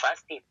 I didn't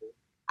trust people.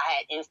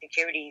 I had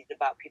insecurities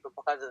about people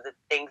because of the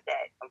things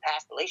that from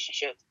past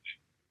relationships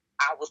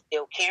I was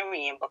still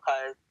carrying,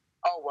 because,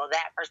 oh, well,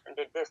 that person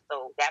did this,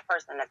 so that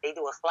person, if they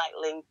do a slight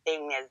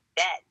thing as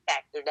that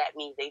factor, that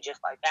means they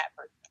just like that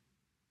person.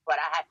 But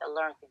I had to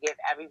learn to give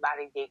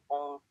everybody their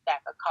own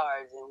stack of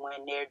cards, and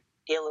when they're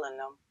dealing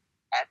them,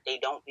 if they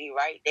don't be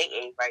right, they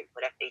ain't right.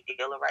 But if they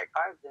deal the right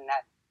cards, then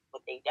that's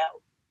what they do.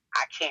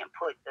 I can't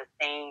put the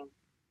same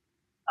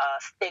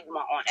stigma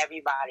on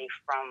everybody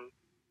from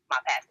my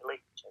past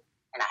relationship,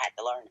 and I had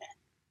to learn that.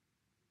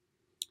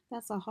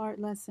 That's a hard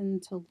lesson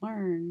to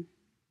learn.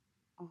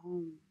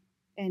 Um,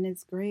 and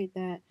it's great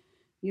that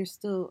you're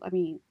still, I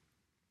mean,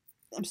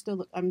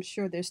 I'm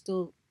sure there's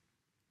still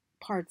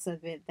parts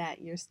of it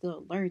that you're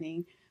still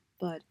learning,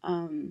 but,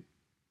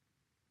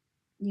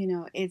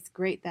 it's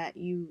great that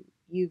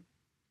you've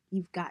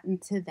gotten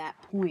to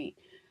that point,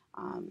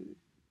 um,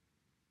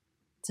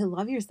 to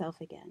love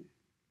yourself again.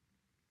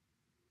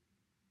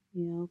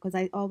 Because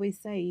I always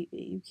say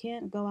you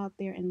can't go out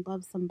there and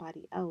love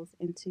somebody else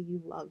until you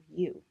love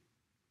you.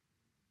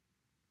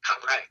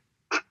 Right.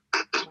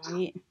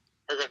 Right.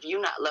 Because if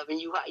you're not loving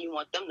you, how you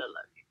want them to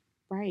love you?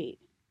 Right.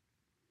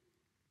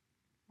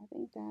 I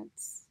think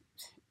that's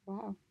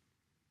wow.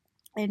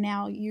 And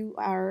now you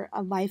are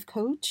a life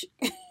coach.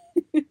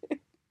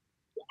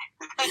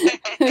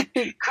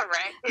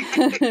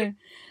 Correct.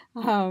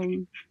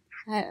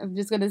 I'm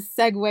just gonna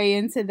segue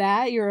into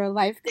that. You're a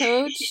life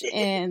coach,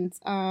 and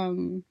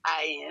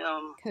I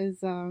am. because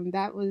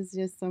that was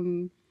just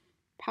some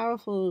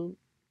powerful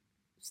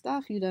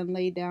stuff you done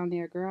laid down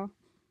there, girl.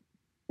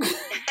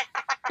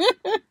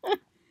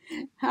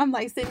 I'm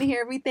like sitting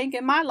here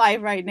rethinking my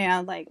life right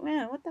now. Like,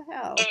 man, what the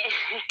hell?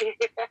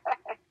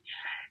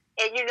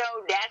 And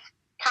that's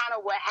kind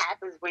of what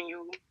happens when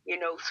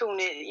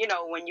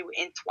when you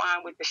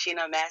entwine with the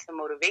Shana Master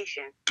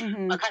Motivation,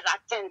 because I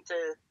tend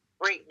to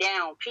break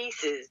down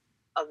pieces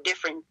of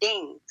different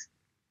things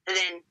to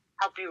then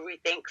help you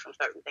rethink some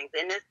certain things.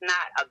 And it's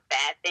not a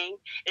bad thing.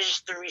 It's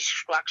just to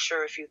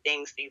restructure a few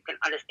things so you can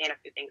understand a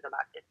few things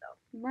about yourself.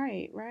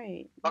 Right.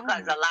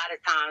 Because a lot of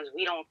times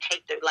we don't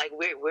take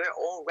we're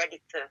all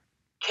ready to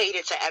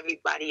cater to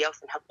everybody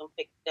else and help them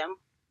fix them.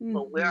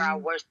 But we're our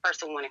worst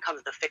person when it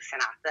comes to fixing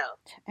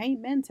ourselves.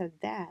 Amen to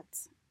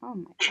that. Oh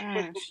my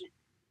gosh.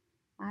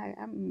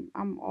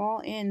 I'm all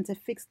in to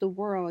fix the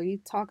world. You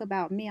talk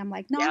about me, I'm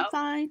like, no, yep. I'm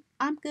fine.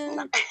 I'm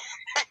good.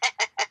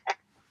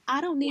 I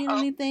don't need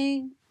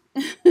anything.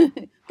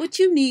 What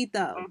you need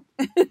though.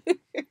 Yep.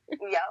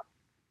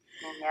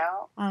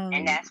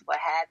 And that's what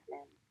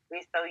happens.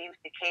 We're so used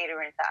to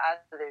catering to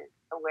others,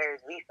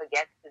 whereas we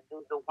forget to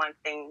do the one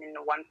thing and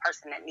the one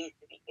person that needs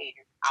to be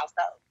catered,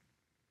 ourselves.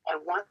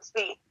 And once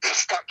we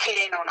start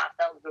catering on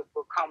ourselves, we'll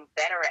become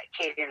better at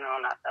catering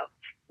on ourselves.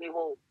 We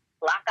will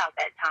block out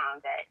that time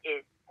that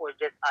is for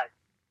just us.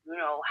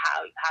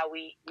 How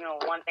we,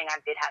 one thing I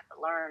did have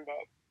to learn,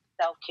 that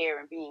self-care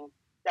and being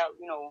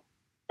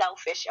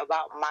selfish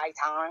about my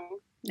time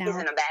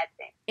isn't a bad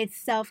thing. It's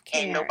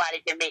self-care. And nobody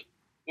can make,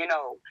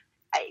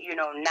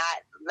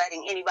 not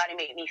letting anybody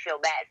make me feel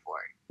bad for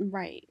it.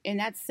 Right. And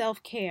that's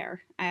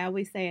self-care. I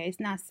always say it's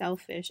not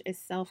selfish. It's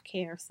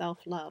self-care,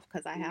 self-love,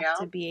 because I have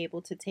to be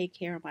able to take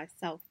care of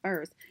myself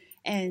first.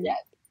 And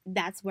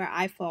that's where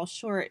I fall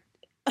short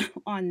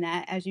on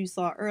that, as you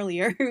saw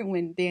earlier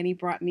when Danny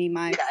brought me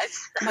my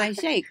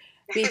shake,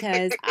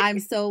 because I'm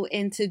so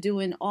into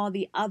doing all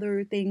the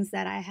other things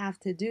that I have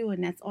to do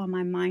and that's on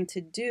my mind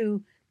to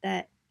do,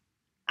 that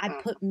I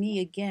put me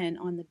again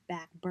on the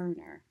back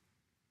burner.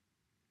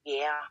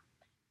 Yeah.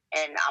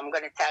 And I'm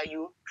going to tell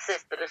you,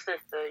 sister to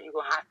sister, you're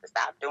going to have to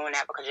stop doing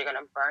that, because you're going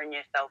to burn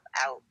yourself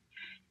out.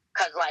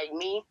 Because like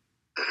me,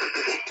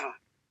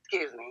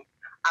 excuse me,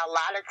 a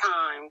lot of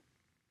times,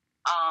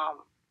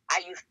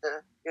 I used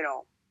to,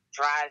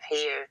 drive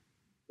here,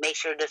 make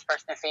sure this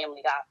person's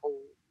family got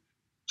food,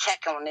 check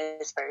on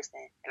this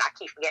person, and I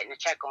keep forgetting to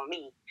check on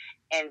me.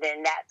 And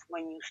then that's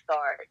when you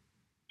start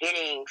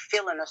feeling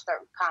a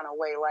certain kind of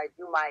way, like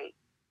you might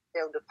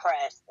feel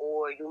depressed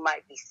or you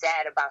might be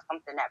sad about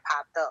something that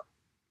popped up.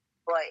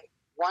 But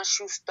once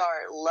you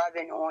start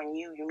loving on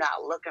you, you're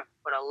not looking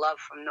for the love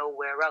from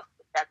nowhere else.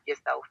 Accept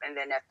yourself, and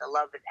then if the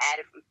love is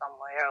added from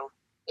somewhere else,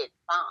 it's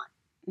fine.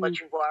 But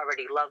you've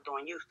already loved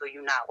on you, so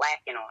you're not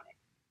lacking on it.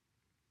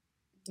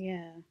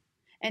 Yeah.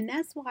 And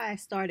that's why I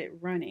started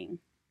running,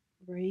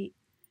 right?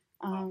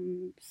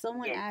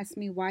 Someone asked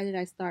me, why did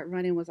I start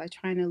running? Was I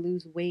trying to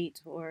lose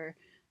weight? Or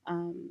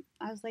I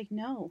was like,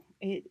 no,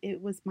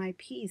 it was my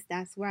peace.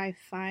 That's where I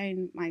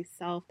find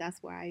myself.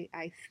 That's where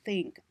I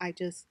think. I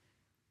just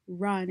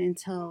run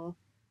until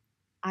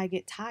I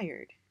get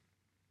tired,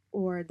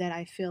 or that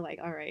I feel like,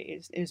 all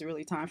right, it's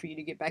really time for you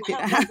to get back in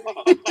the house.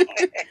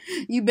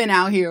 You've been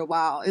out here a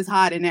while. It's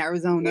hot in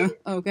Arizona,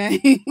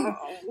 okay?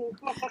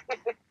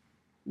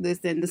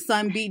 Listen, the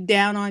sun beat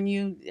down on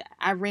you.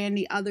 I ran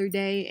the other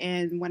day,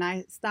 and when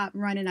I stopped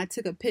running, I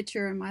took a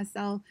picture of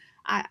myself.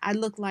 I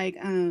look like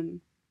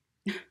don't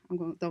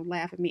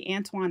laugh at me,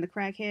 Antoine the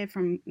crackhead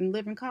from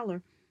Living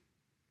Color.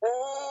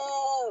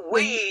 Oh,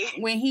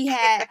 when he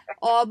had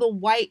all the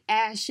white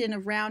ashing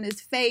around his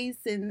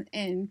face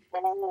and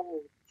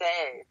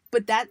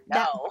but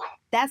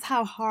that's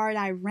how hard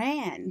I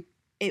ran.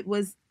 It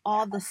was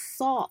all the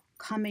salt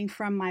coming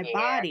from my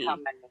body.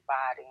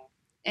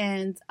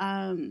 And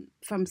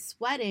from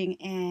sweating,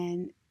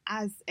 and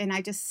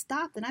I just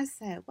stopped and I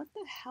said, what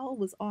the hell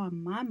was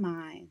on my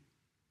mind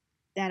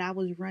that I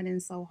was running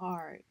so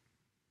hard?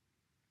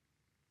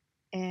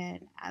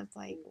 And I was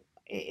like,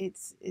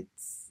 it's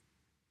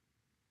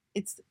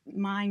it's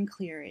mind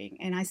clearing,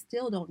 and I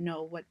still don't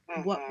know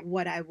Mm-hmm.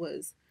 what I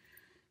was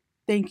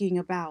thinking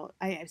about.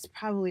 It's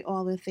probably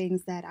all the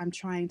things that I'm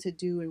trying to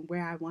do and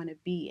where I want to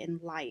be in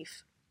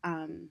life.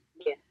 Um,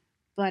 Yeah.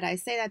 but I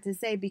say that to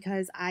say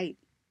because I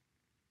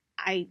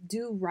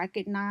do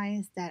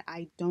recognize that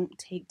I don't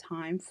take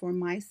time for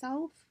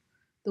myself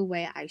the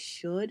way I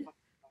should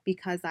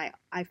because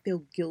I feel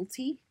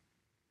guilty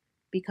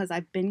because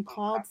I've been Okay.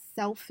 called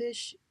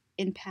selfish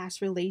in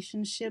past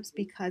relationships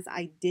because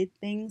I did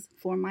things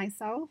for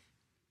myself,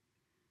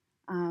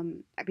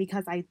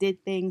 because I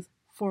did things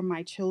for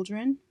my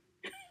children.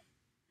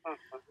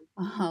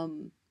 Mm-hmm.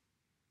 Um,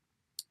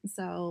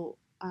 so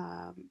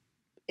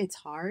it's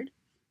hard.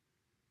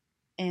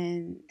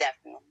 And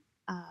Definitely.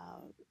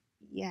 uh,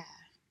 yeah.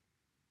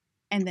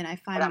 And then I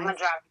But find my.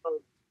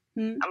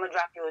 Hmm? I'm gonna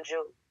drop you a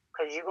joke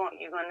because you're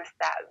gonna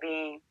stop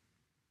being.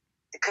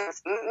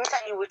 Because let me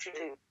tell you what you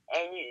do,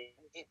 and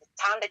the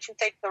time that you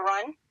take to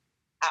run,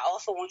 I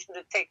also want you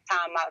to take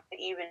time out to,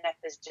 even if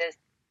it's just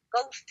go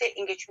sit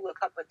and get you a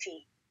cup of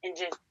tea and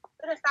just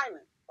sit in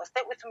silence or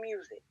sit with some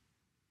music.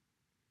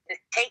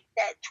 Just take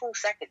that 2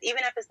 seconds,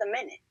 even if it's a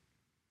minute,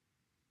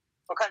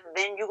 because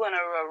then you're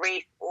gonna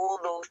erase all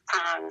those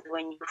times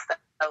when you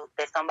felt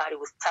that somebody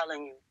was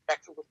telling you that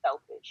you were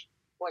selfish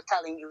or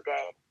telling you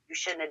that you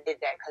shouldn't have did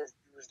that because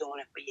you was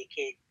doing it for your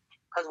kids.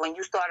 Because when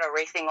you start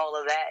erasing all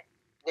of that,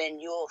 then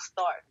you'll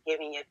start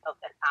giving yourself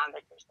that time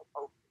that you're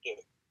supposed to get.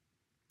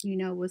 You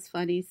know what's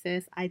funny,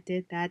 sis? I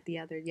did that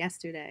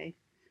yesterday.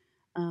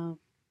 Um,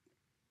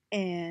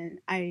 and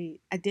I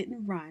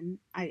didn't run.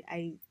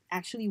 I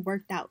actually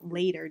worked out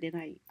later than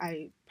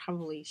I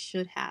probably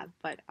should have,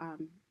 but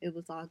it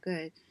was all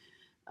good.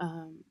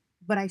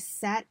 But I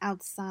sat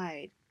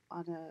outside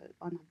on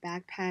a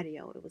back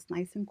patio. It was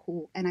nice and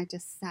cool, and I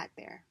just sat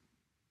there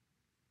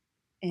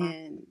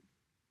and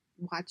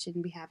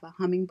watching. We have a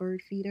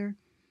hummingbird feeder.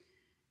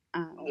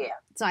 Yeah.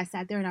 So I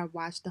sat there and I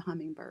watched the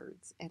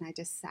hummingbirds, and I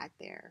just sat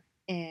there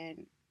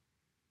and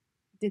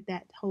did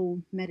that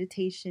whole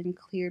meditation,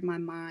 cleared my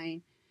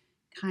mind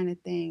kind of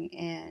thing.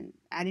 And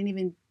I didn't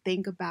even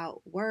think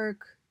about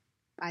work.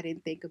 I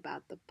didn't think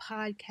about the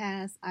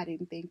podcast. I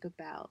didn't think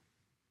about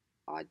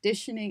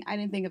auditioning. I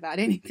didn't think about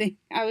anything.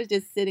 I was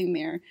just sitting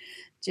there,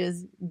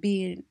 just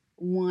being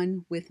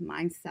one with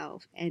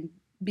myself and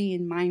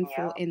being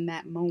mindful Yeah. in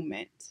that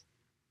moment,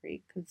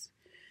 right? Because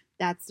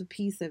that's a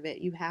piece of it.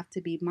 You have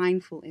to be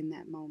mindful in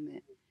that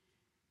moment.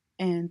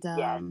 And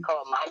Yeah. It's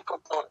called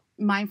mindful thought.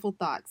 mindful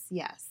thoughts,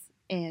 yes.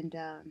 And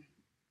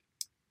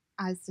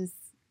I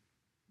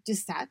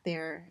just sat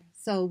there.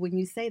 So when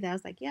you say that, I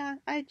was like, yeah,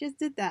 I just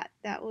did that.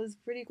 That was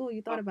pretty cool.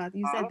 You thought about it.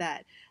 You said Uh-huh.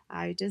 that.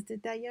 I just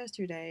did that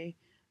yesterday.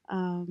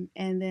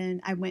 And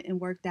then I went and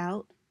worked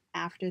out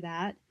after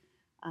that,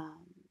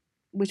 um,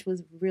 which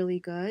was really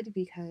good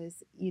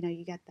because, you know,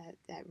 you got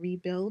that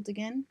rebuild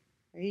again,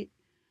 right?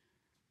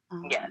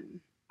 Yeah.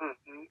 Um,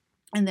 Mm-hmm.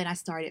 and then I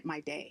started my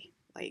day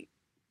like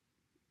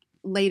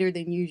later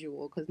than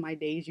usual because my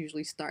days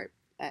usually start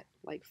at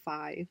like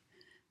 5.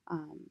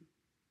 Um,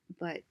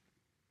 but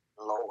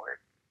Lord.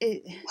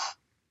 it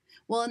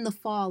well, in the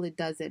fall it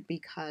doesn't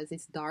because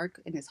it's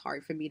dark and it's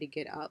hard for me to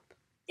get up.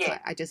 So Yeah.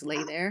 I just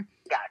lay there.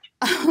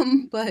 Gotcha.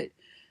 But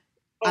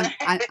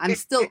I'm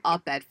still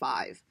up at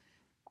 5.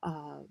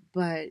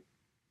 But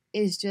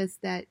it's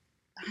just that,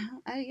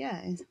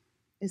 yeah,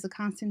 it's a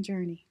constant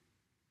journey,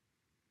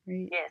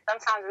 right? Yeah,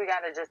 sometimes we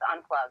gotta just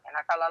unplug, and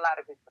I tell a lot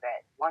of people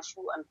that once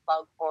you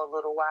unplug for a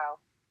little while,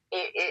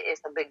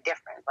 it's a big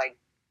difference. Like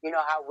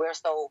how we're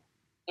so,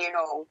 we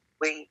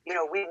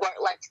work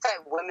like you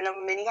said, women of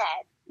many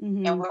hats, and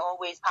Mm-hmm. we're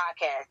always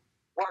podcast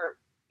work.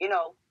 You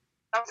know,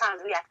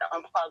 sometimes we have to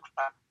unplug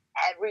from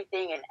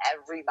everything and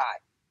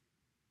everybody,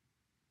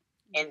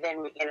 and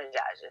then we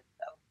energize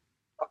yourself.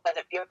 Because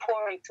if you're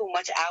pouring too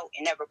much out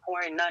and never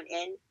pouring none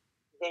in,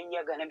 then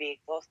you're gonna be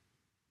exhausted.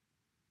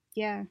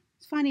 Yeah,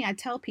 it's funny. I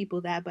tell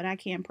people that, but I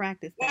can't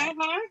practice that.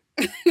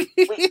 Mm-hmm.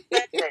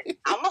 Listen,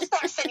 I'm gonna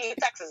start sending you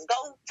texts.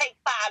 Go take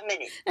 5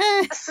 minutes.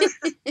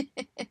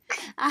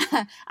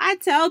 I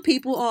tell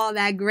people all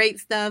that great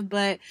stuff,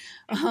 but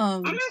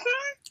Mm-hmm.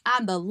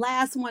 I'm the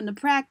last one to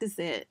practice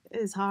it.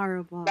 It's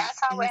horrible. That's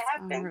how it It's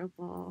happened.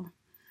 horrible.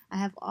 I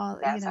have all,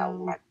 That's how it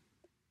happened.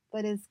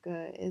 but it's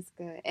good. It's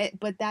good.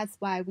 But that's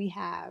why we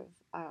have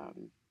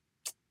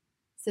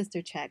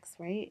sister checks,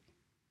 right?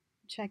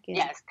 Check in.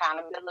 Yes,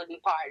 accountability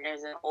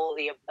partners and all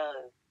the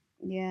above.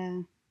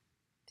 Yeah.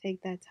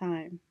 Take that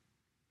time.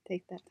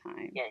 Take that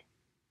time. Yes.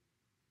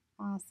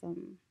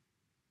 Awesome.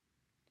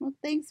 Well,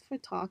 thanks for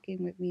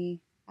talking with me.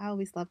 I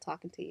always love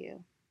talking to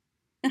you.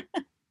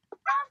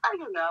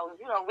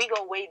 We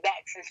go way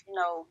back since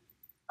the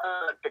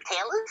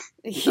Taylors.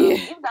 So Yeah.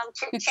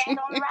 chit chat on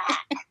the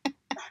ride.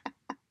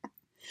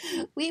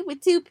 We were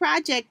 2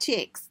 project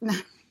chicks.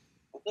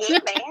 Yeah,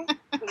 man.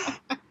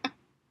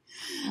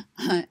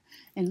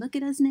 And look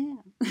at us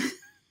now.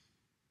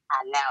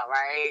 I know,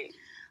 right?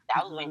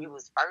 That was when you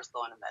was first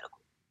going to medical.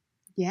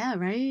 Yeah,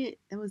 right?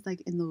 It was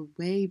like in the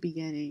way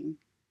beginning.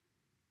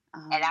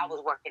 And I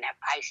was working at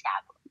Price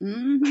Chopper.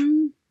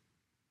 Mm-hmm.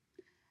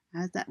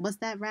 What's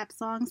that rap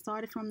song?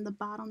 Started from the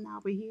bottom, now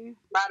we're here.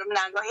 Bottom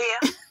line, go here.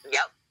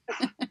 Yep.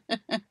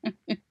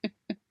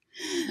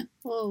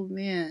 Oh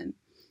man.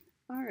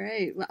 All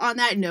right. Well, on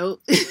that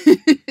note,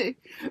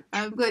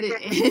 I'm going to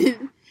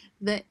end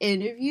the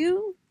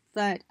interview,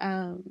 but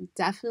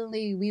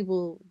definitely we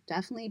will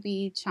definitely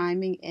be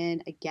chiming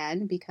in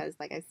again because,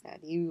 like I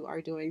said, you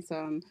are doing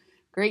some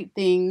great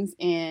things,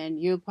 and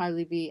you'll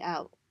probably be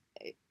out.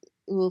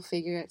 We'll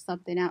figure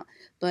something out,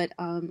 but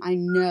I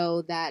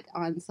know that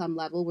on some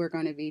level we're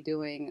going to be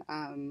doing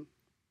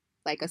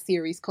like a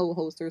series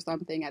co-host or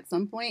something at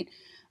some point.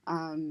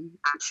 I'm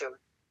sure.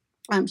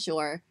 I'm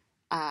sure.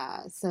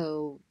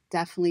 So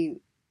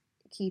definitely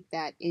keep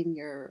that in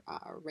your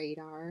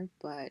radar.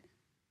 But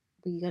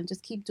we're gonna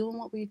just keep doing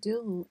what we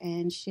do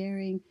and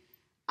sharing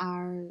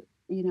our,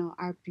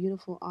 our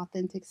beautiful,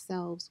 authentic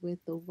selves with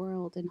the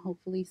world, and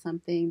hopefully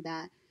something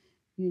that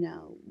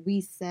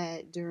we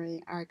said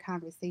during our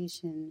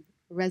conversation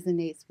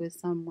resonates with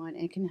someone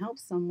and can help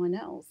someone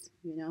else.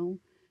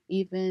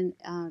 Even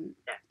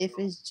if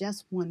it's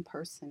just one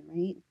person,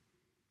 right?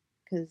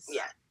 Because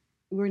yeah,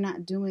 we're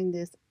not doing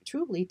this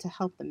truly to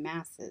help the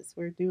masses.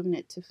 We're doing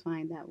it to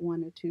find that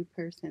one or two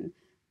person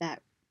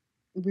that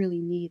really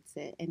needs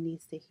it and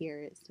needs to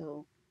hear it.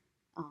 So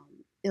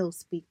it'll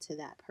speak to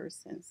that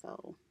person.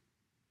 So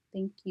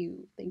thank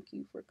you. Thank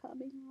you for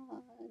coming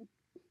on.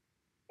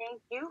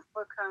 Thank you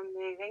for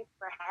coming. Thanks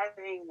for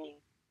having me.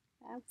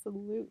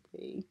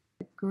 Absolutely.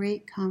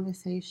 Great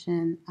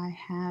conversation I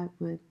had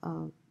with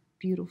a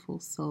beautiful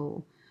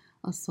soul,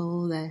 a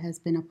soul that has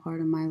been a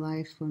part of my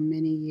life for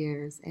many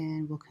years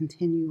and will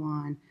continue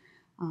on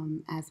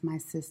as my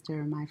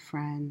sister, my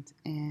friend.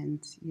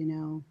 And,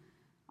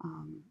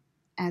 um,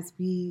 as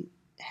we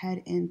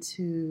head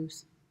into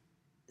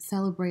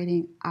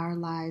celebrating our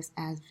lives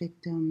as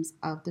victims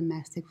of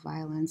domestic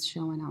violence,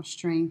 showing our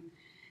strength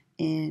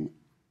in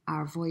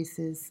our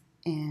voices,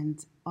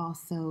 and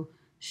also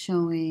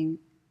showing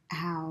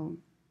how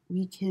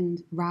we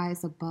can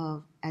rise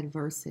above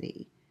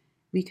adversity.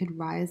 We could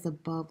rise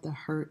above the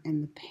hurt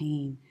and the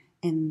pain,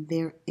 and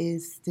there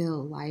is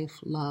still life,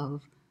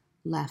 love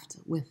left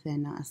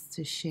within us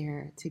to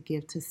share, to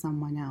give to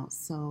someone else.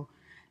 So,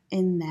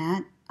 in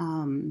that,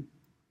 I'm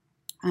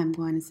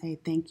going to say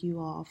thank you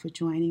all for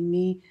joining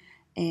me.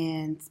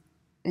 And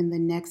in the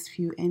next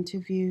few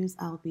interviews,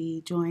 I'll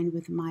be joined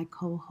with my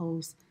co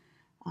host,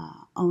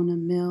 Ona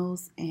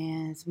Mills,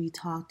 as we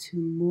talk to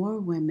more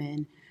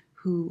women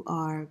who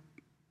are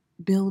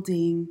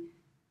building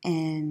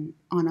and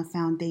on a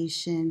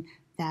foundation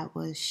that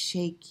was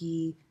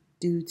shaky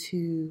due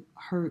to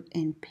hurt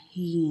and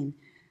pain,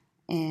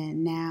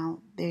 and now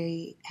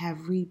they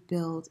have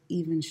rebuilt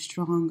even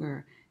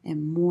stronger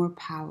and more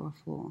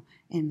powerful,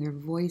 and their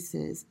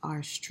voices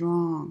are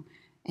strong,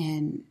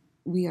 and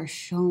we are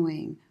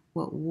showing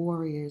what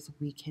warriors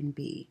we can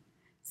be.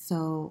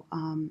 So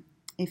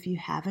if you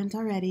haven't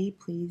already,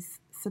 please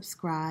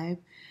subscribe,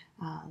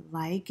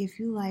 like if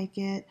you like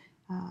it,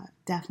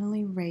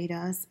 definitely rate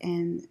us,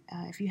 and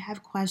if you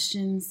have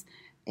questions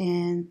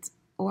and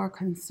or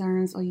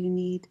concerns, or you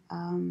need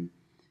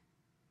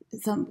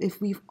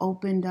if we've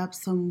opened up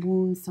some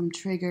wounds, some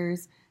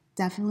triggers,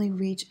 definitely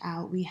reach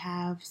out. We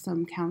have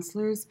some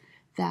counselors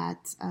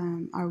that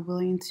are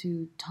willing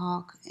to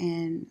talk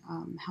and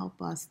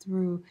help us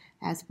through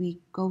as we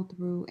go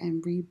through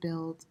and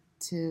rebuild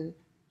to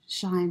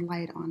shine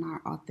light on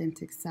our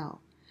authentic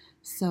self.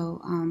 So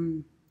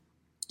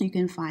you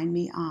can find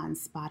me on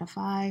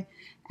Spotify,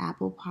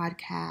 Apple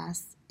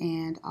Podcasts,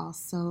 and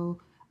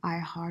also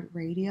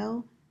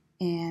iHeartRadio.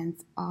 And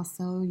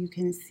also, you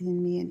can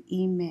send me an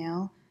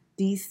email,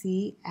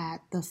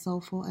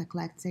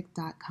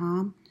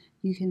 dc@thesoulfuleclectic.com.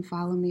 You can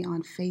follow me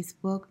on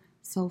Facebook,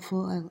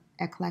 Soulful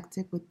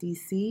Eclectic with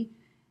DC.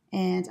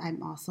 And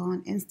I'm also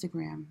on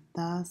Instagram,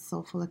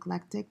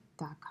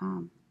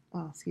 thesoulfuleclectic.com.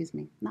 Oh, excuse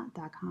me, not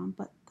 .com,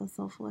 but the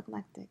Soulful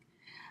Eclectic.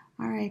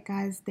 All right,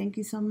 guys, thank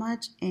you so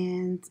much.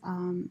 And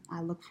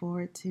I look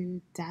forward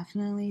to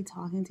definitely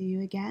talking to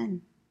you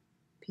again.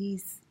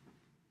 Peace.